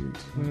 2, 3.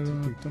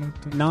 1, 2,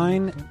 3.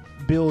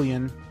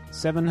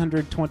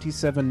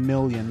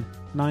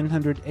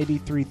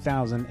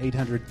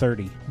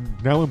 9,727,983,830.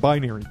 Now in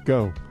binary.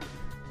 Go.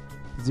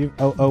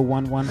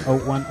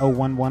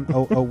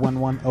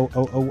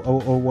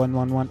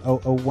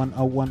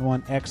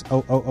 0.0111111001100110011X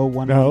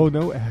 00011.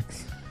 No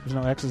X. There's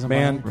no X's in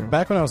Man, binary.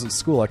 back when I was in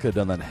school, I could have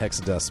done that in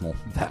hexadecimal.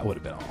 That would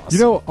have been awesome. You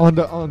know,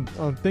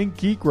 on Think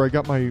Geek, where I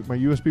got my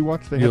USB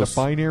watch, they had a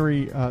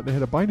binary. They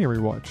had a binary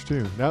watch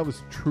too. That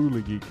was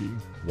truly geeky.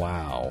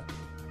 Wow.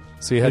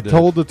 So you had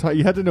told the time.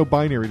 You had to know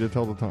binary to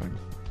tell the time.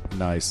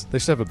 Nice. They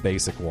should have a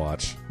basic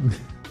watch.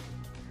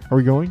 Are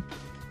we going?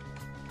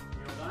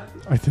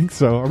 I think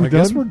so. Are we I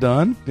done? guess we're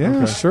done. Yeah,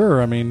 Okay.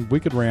 sure. I mean, we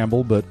could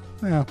ramble, but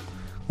yeah,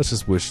 let's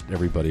just wish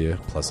everybody a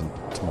pleasant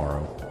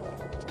tomorrow.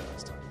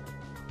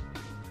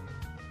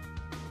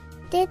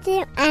 Did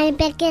you, I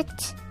bet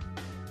it.